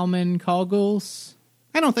other Calman Coggles?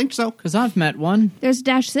 I don't think so. Because I've met one. There's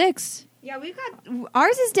 -6. Yeah, we've got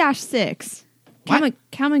ours is -6. What?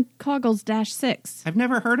 Calman Coggles -6. I've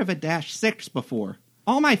never heard of a -6 before.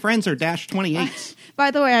 All my friends are -28s. By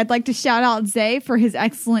the way, I'd like to shout out Zay for his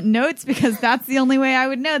excellent notes because that's the only way I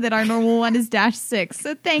would know that our normal one is -6.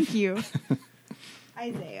 So thank you,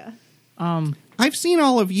 Isaiah. I've seen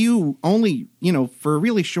all of you only, for a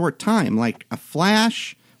really short time, like a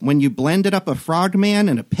flash when you blended up a frogman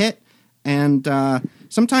in a pit, and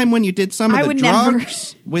sometime when you did some I of the would never.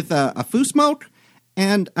 drugs with a foo smoke,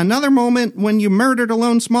 and another moment when you murdered a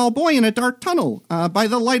lone small boy in a dark tunnel by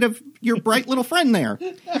the light of your bright little friend there.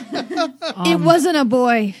 It wasn't a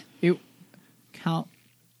boy.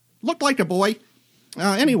 Looked like a boy.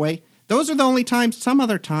 Anyway, those are the only times. Some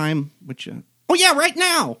other time, which... oh, yeah, right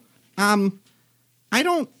now! I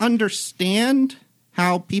don't understand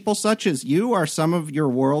how people such as you are some of your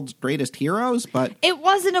world's greatest heroes, but It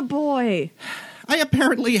wasn't a boy, I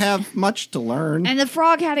apparently have much to learn. and the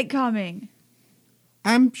frog had it coming.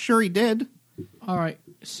 I'm sure he did. All right.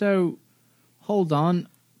 So, hold on.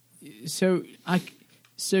 So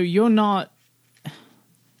you're not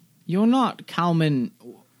Calman,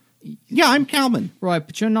 Yeah, I'm Calman. right?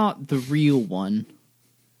 But you're not the real one.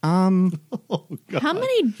 How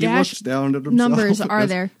many He dash looks down at himself numbers and are goes,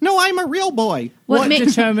 there? No, I'm a real boy. What ma-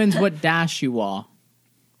 determines what dash you are?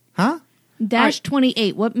 Huh?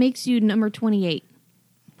 -28. What makes you number 28?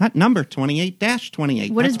 Not number 28, -28.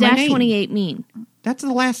 What That's does my name. -28 mean? That's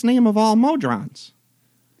the last name of all Modrons.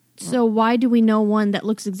 So why do we know one that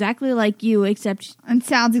looks exactly like you, except And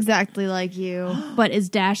sounds exactly like you. but is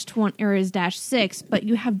 -20 or is -6? But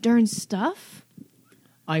you have Dern's stuff.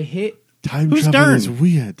 I hit. Time Who's travel Dern? is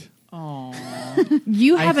weird.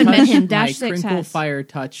 You I haven't met touched him. my -6 Crinkle has. Fire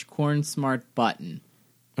Touch Corn Smart button.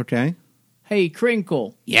 Okay. Hey,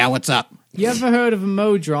 Crinkle. Yeah, what's up? You ever heard of a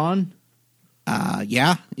Modron?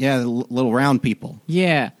 Yeah, the little round people.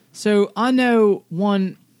 Yeah. So I know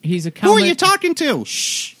one. He's a Who Calman. are you talking to?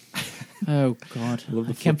 Shh. Oh God! Love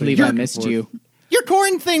the I can't flipping believe I back and missed forth. you. Your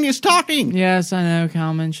corn thing is talking. Yes, I know,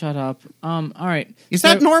 Calman. Shut up. All right. Is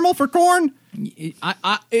that normal for corn? It's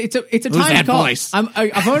a Who's time that call. voice?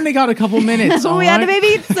 I've only got a couple minutes. all we had a right?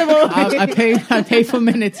 baby symbol. I pay for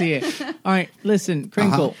minutes here. All right, listen,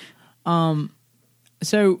 Crinkle.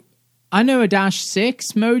 So I know a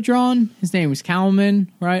 -6 Modron. His name was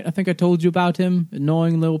Calman, right? I think I told you about him.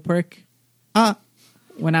 Annoying little prick.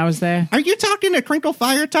 When I was there. Are you talking to Crinkle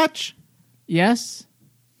Fire Touch? Yes.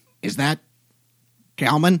 Is that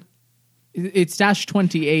Calman? It's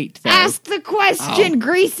 -28. Though. Ask the question,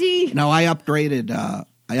 Greasy. No, I upgraded.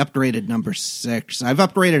 I upgraded number 6. I've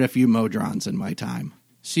upgraded a few Modrons in my time.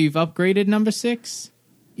 So you've upgraded number 6.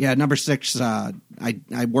 Yeah, number 6.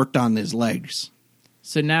 I worked on his legs.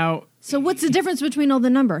 So now. So what's the difference between all the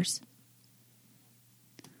numbers?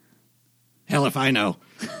 Hell if I know.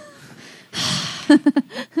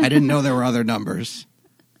 I didn't know there were other numbers.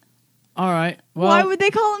 All right. Well, Why would they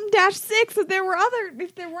call him -6 if there were other?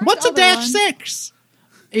 If there weren't. What's a other ones? -6?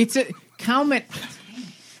 it's a Calman.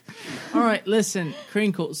 All right, listen,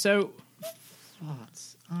 Crinkle. So,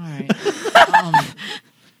 thoughts. All right.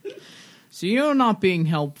 So you're not being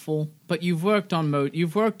helpful, but you've worked on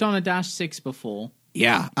You've worked on a -6 before,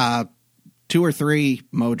 Yeah, 2 or 3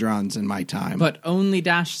 Modrons in my time. but only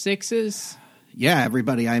 -6s. yeah,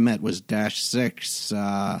 everybody I met was -6.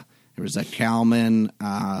 There was a Calman.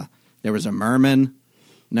 There was a Merman.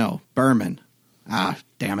 No, Berman.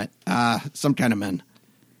 Damn it. Some kind of men.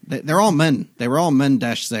 They're all men. They were all men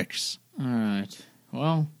 -6. All right.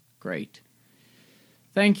 Well, great.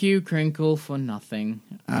 Thank you, Crinkle, for nothing.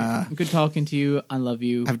 Good talking to you. I love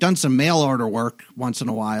you. I've done some mail order work once in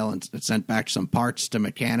a while and sent back some parts to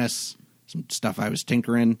Mechanus, some stuff I was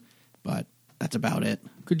tinkering, but that's about it.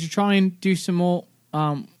 Could you try and do some more?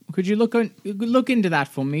 Could you look into that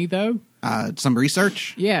for me, though? Some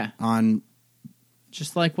research Yeah, on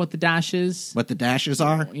just like what the dash is. what the dashes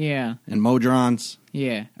are Yeah, and Modrons.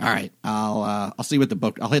 yeah. All right, I'll see what the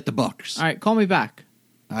book. I'll hit the books. All right, call me back.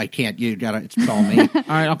 I can't. You gotta call me. All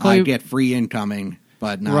right, I'll call I you. get free incoming.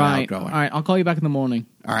 but not Right. outgoing. All right. I'll call you back in the morning.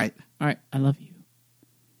 All right. All right. I love you.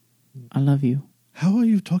 I love you. How are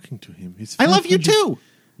you talking to him? He's I love you 500 too.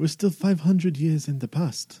 We're still 500 years in the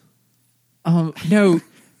past. No.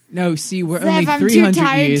 See, we're Zev, only I'm too 300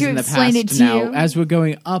 tired years to in the explain past it to now. you. As we're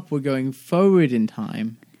going up, we're going forward in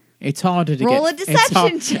time. It's harder to Roll get. a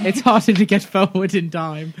deception check. It's harder to get forward in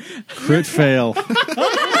time. Crit fail.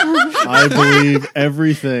 I believe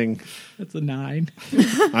everything. That's a 9.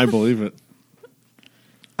 I believe it.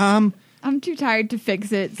 I'm too tired to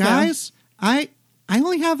fix it. So. Guys, I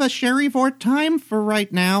only have a Sherry Vort time for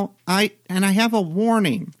right now. I have a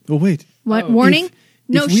warning. Oh, wait. What Oh. warning?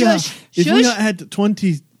 No, If we are- shush. If we Shush. are at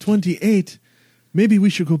 28, maybe we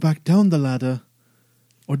should go back down the ladder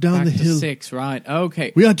or down Back the to hill. 6, right?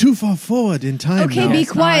 Okay. We are too far forward in time Okay, now. be Yes,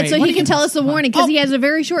 quiet so alright. he can tell us the warning because he has a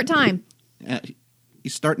very short time.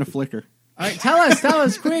 He's starting to flicker. All right. Tell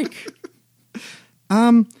us, quick.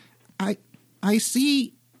 I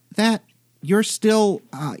see that you're still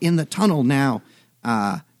in the tunnel now.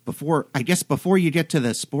 Before you get to the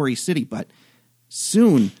Spory City, but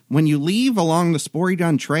soon, when you leave along the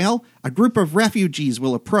Sporydon Trail, a group of refugees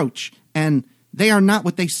will approach, and they are not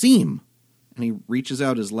what they seem. And he reaches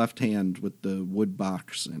out his left hand with the wood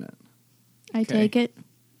box in it. I take it.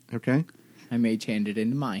 Okay. I mage hand it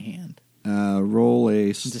into my hand. Roll a.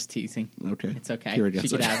 I'm just teasing. Okay. It's okay. Here it She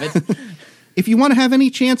is. could have it. If you want to have any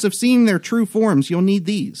chance of seeing their true forms, you'll need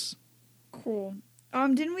these. Cool.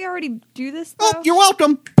 Didn't we already do this though? Oh, you're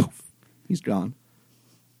welcome. Poof. He's gone.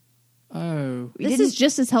 Oh. We This didn't- is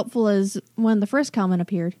just as helpful as when the first comment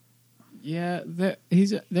appeared. Yeah, they're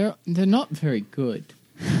not very good.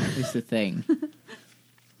 Is the thing.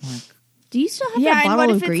 Like, Do you still have Yeah, that and bottle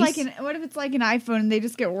what of if grease? it's like an iPhone and they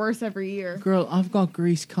just get worse every year? girl, I've got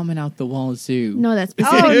grease coming out the wazoo. No, that's Oh,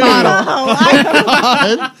 bottle.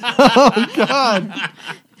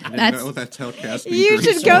 I didn't That's- know that's how Cass You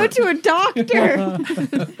should go to a doctor.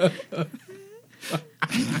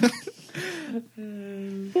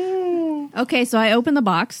 Okay, so I open the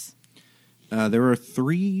box. There are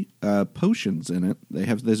 3 potions in it. They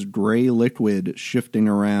have this gray liquid shifting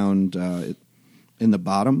around in the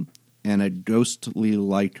bottom and a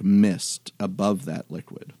ghostly-like mist above that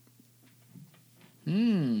liquid.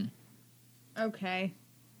 Okay.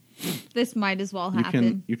 This might as well You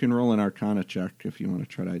happen. can roll an Arcana check if you want to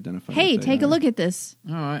try to identify. Hey, what they take a are. look at this.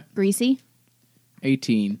 All right. Greasy.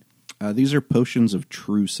 18. These are potions of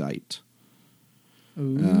true sight.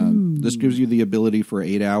 This gives you the ability for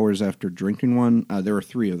 8 hours after drinking one. There are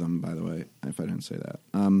 3 of them, by the way, if I didn't say that.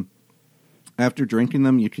 After drinking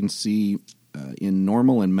them, you can see in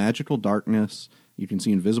normal and magical darkness. You can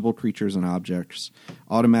see invisible creatures and objects,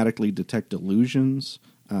 automatically detect illusions,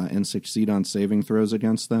 and succeed on saving throws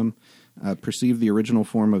against them. Perceive the original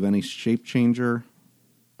form of any shape changer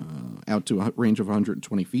out to a range of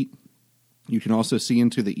 120 feet. You can also see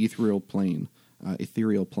into the ethereal plane,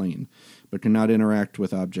 but cannot interact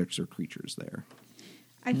with objects or creatures there.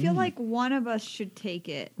 I feel like one of us should take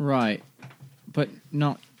it. Right. But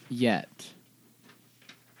not yet.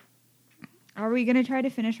 Are we going to try to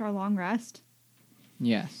finish our long rest?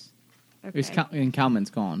 Yes. Okay. And Kalman's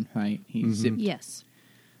gone, right? He's zipped. Yes.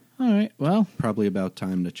 All right. Well. Probably about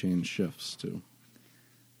time to change shifts, too.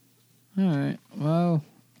 All right. Well,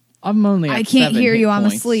 I'm only at I can't 7 hear hit you. I'm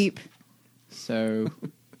points, asleep. So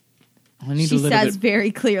I need She a little says bit.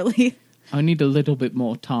 very clearly. I need a little bit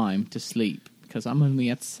more time to sleep because I'm only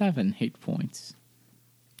at 7 hit points.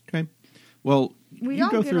 Okay. Well, We you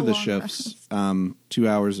don't go get through a the long shifts, 2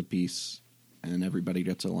 hours apiece, and everybody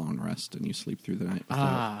gets a long rest, and you sleep through the night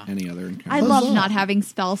without any other encounter. I love not having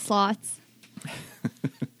spell slots.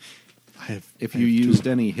 If you used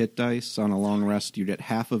any hit dice on a long rest, you get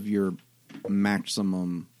half of your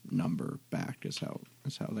maximum number back. Is how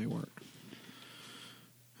they work.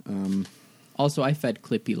 Also, I fed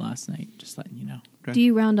Clippy last night. Just letting you know. Okay. Do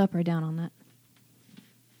you round up or down on that?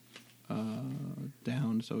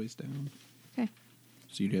 Down is always down. Okay.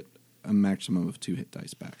 So you get a maximum of 2 hit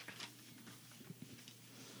dice back.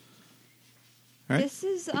 All right. This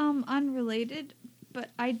is unrelated,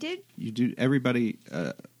 but I did. You do everybody.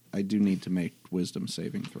 I do need to make wisdom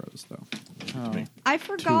saving throws though. Oh. I of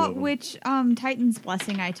forgot them. which Titan's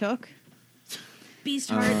blessing I took. Beast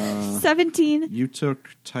heart. 17. You took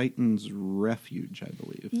Titan's refuge, I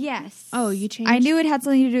believe. Yes. Oh, you changed? I knew it had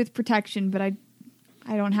something to do with protection, but I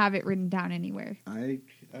don't have it written down anywhere. I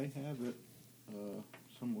have it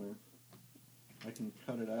somewhere. I can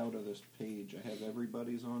cut it out of this page. I have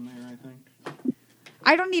everybody's on there, I think.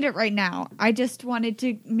 I don't need it right now. I just wanted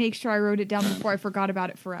to make sure I wrote it down before I forgot about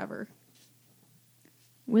it forever.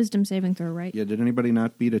 Wisdom saving throw, right? Yeah, did anybody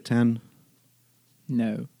not beat a 10?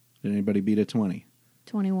 No. Did anybody beat a 20?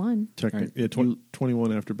 21. Technically, Right. yeah,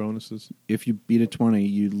 21 after bonuses. If you beat a 20,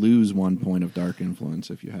 you lose 1 point of dark influence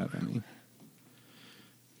if you have any.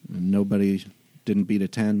 And nobody didn't beat a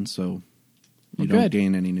 10, so you Well, don't good.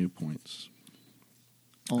 gain any new points.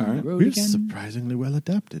 On All the right. road We're again. surprisingly well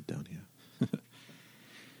adapted down here.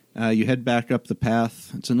 You head back up the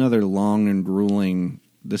path. It's another long and grueling,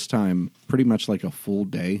 this time pretty much like a full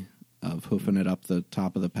day of hoofing it up the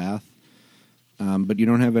top of the path. But you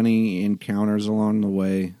don't have any encounters along the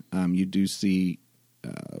way. You do see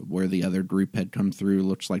where the other group had come through.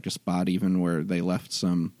 Looks like a spot even where they left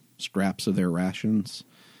some scraps of their rations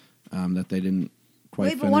that they didn't quite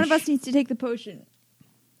Wait, but one of finish. us needs to take the potion.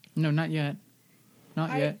 No, not yet.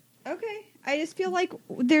 Not yet. Okay. I just feel like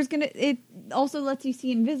it also lets you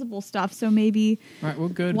see invisible stuff, so maybe Right, we're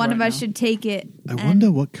good. one right of us now. should take it. I and- wonder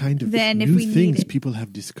what kind of then if new we need things it- people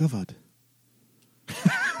have discovered.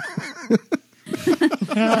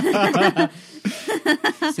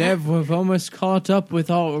 Zev, we've almost caught up with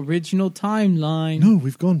our original timeline. No,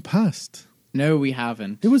 we've gone past. No, we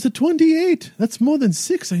haven't. It was a 28. That's more than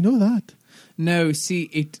 6. I know that. No, see,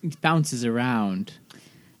 it bounces around.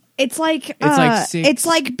 It's like It's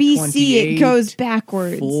like BC. 28, It goes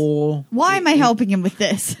backwards. 4. Why am I helping him with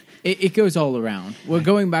this? It goes all around. We're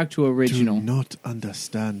going back to original. Do not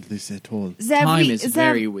understand this at all. Zev, Time is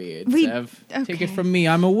very weird, Zev. Take it okay. from me.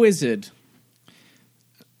 I'm a wizard.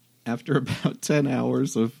 After about 10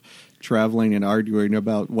 hours of traveling and arguing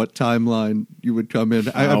about what timeline you would come in,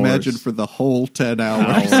 I Hours. imagine for the whole 10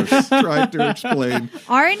 hours trying to explain.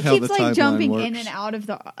 Aaron how keeps the like timeline jumping works. in and out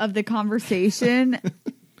of the conversation.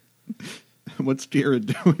 What's Kira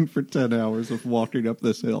doing for 10 hours of walking up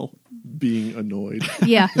this hill? Being annoyed.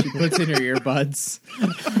 Yeah. She puts in her earbuds.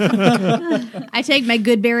 I take my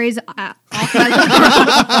good berries off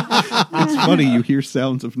my... It's funny, you hear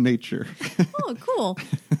sounds of nature. Oh, cool.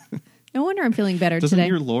 No wonder I'm feeling better Doesn't today.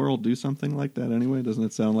 your laurel do something like that anyway? Doesn't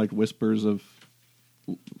it sound like whispers of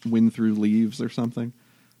wind through leaves or something?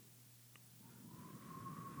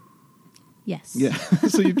 Yes. Yeah,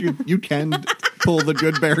 so you can pull the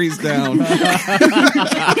good berries down.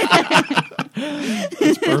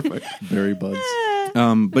 It's perfect. Berry buds.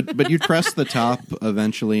 But you crest the top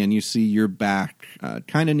eventually, and you see your back,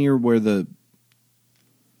 kind of near where the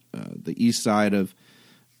east side of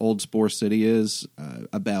Old Spore City is,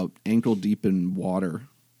 about ankle deep in water.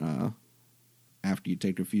 After you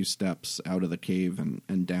take a few steps out of the cave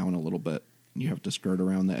and down a little bit, you have to skirt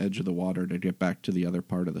around the edge of the water to get back to the other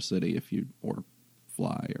part of the city, or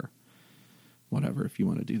fly or whatever if you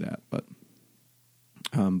want to do that. But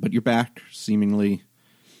you're back, seemingly.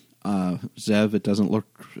 Zev, it doesn't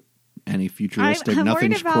look any futuristic. I'm worried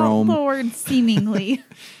Nothing's about chrome. the word seemingly.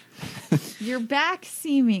 You're back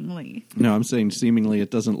seemingly. No, I'm saying seemingly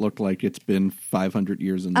it doesn't look like it's been 500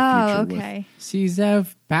 years in the Oh, future okay. See,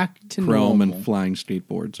 Zev, back to with chrome normal. and flying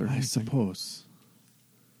skateboards or I anything. suppose.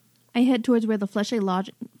 I head towards where the fleshy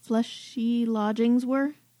lodgings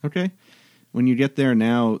were. Okay. When you get there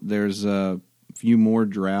now, there's a few more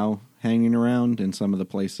drow hanging around in some of the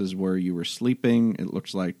places where you were sleeping. It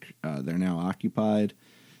looks like they're now occupied.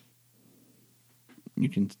 You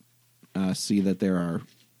can see that there are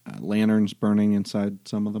lanterns burning inside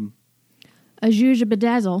some of them. Ajuja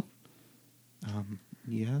Bedazzle.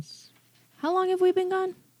 Yes. How long have we been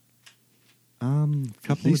gone?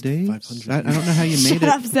 Couple of least days. 500 I don't know how you made Shut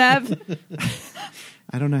up, it. Zev.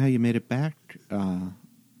 I don't know how you made it back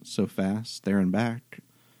so fast there and back.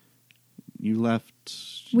 You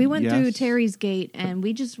left. We went through yes. Terry's gate, and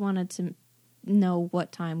we just wanted to know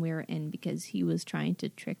what time we were in because he was trying to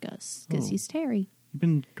trick us because Oh. he's Terry. You've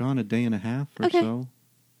been gone a day and a half or Okay. so.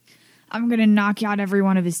 I'm going to knock out every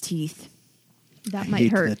one of his teeth. That I might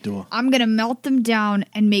hate hurt. that door. I'm going to melt them down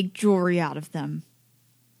and make jewelry out of them.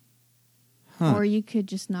 Huh. Or you could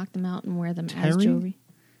just knock them out and wear them as Terry? jewelry.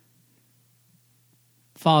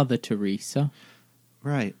 Father Teresa.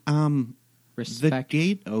 Right. The Respect.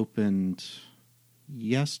 gate opened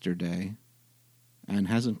yesterday and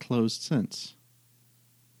hasn't closed since.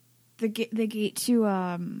 The gate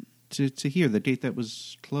to To here, the gate that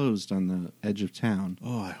was closed on the edge of town.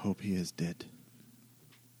 Oh, I hope he is dead.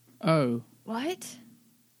 Oh. what?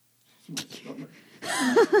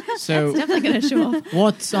 So, Definitely going to show off.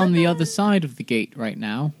 what's on the other side of the gate right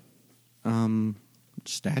now?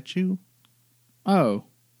 Statue? Oh.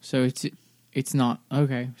 So it's not.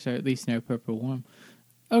 Okay. So at least no purple worm.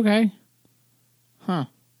 Okay. Huh.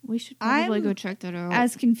 We should probably I'm go check that out.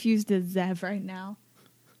 As confused as Zev right now.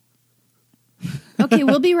 Okay,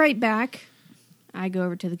 we'll be right back. I go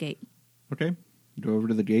over to the gate. Okay. Go over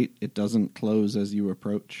to the gate. It doesn't close as you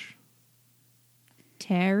approach.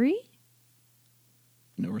 Terry?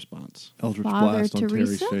 No response. Eldritch Father blast on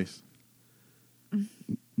Terry's Teresa? face.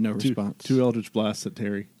 No response. Two Eldritch blasts at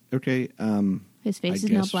Terry. Okay. His I face is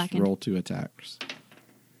now guess blackened. roll 2 attacks.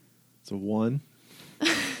 It's a 1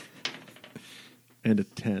 and a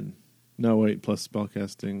 10. No, wait, plus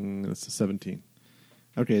spellcasting, that's a 17.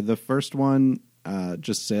 Okay, the first one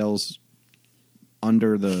just sails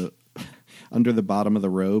under the bottom of the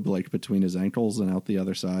robe, like between his ankles and out the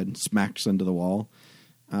other side, and smacks into the wall.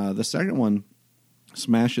 The second one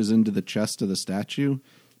smashes into the chest of the statue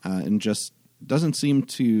and just doesn't seem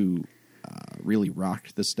to really rock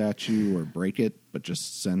the statue or break it, but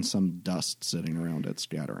just sends some dust sitting around it,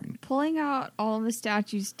 scattering. Pulling out all of the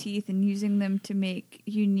statue's teeth and using them to make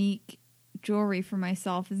unique jewelry for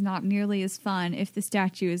myself is not nearly as fun if the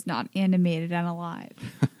statue is not animated and alive.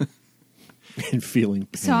 And feeling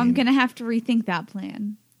pain. So I'm going to have to rethink that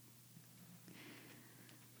plan.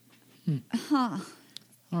 All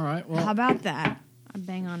right. Well, How about that? I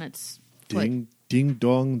bang on its foot. Ding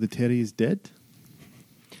dong, the Terry is dead.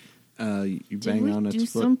 You Did bang we on its do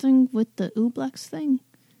foot. something with the Ooblex thing?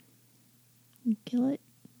 Kill it?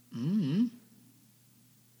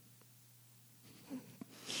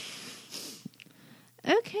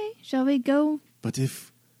 Okay, shall we go? But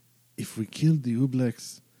if we killed the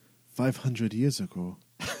Ublex 500 years ago,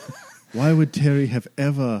 why would Terry have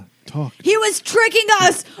ever talked? He was tricking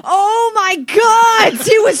us! Oh my god!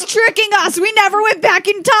 He was tricking us! We never went back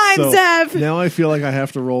in time, So Zev! now I feel like I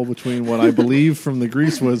have to roll between what I believe from the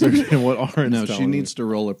Grease Wizard and what Aaron's No, telling she me. needs to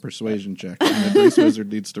roll a persuasion check, and the Grease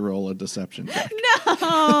Wizard needs to roll a deception check.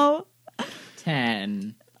 Oh,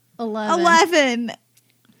 10. 11.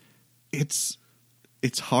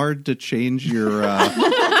 It's hard to change your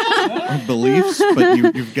beliefs, but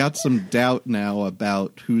you've got some doubt now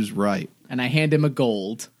about who's right. And I hand him a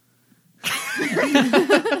gold.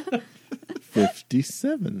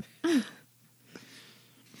 57.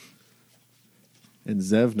 And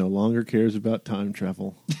Zev no longer cares about time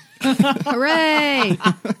travel. Hooray!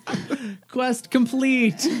 Quest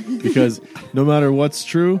complete. Because no matter what's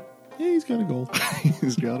true, he's got a goal.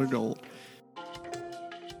 He's got a goal.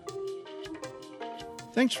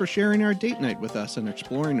 Thanks for sharing our date night with us and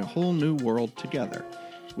exploring a whole new world together.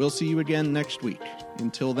 We'll see you again next week.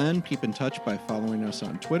 Until then, keep in touch by following us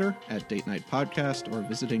on Twitter at Date Night Podcast or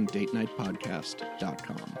visiting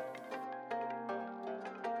datenightpodcast.com.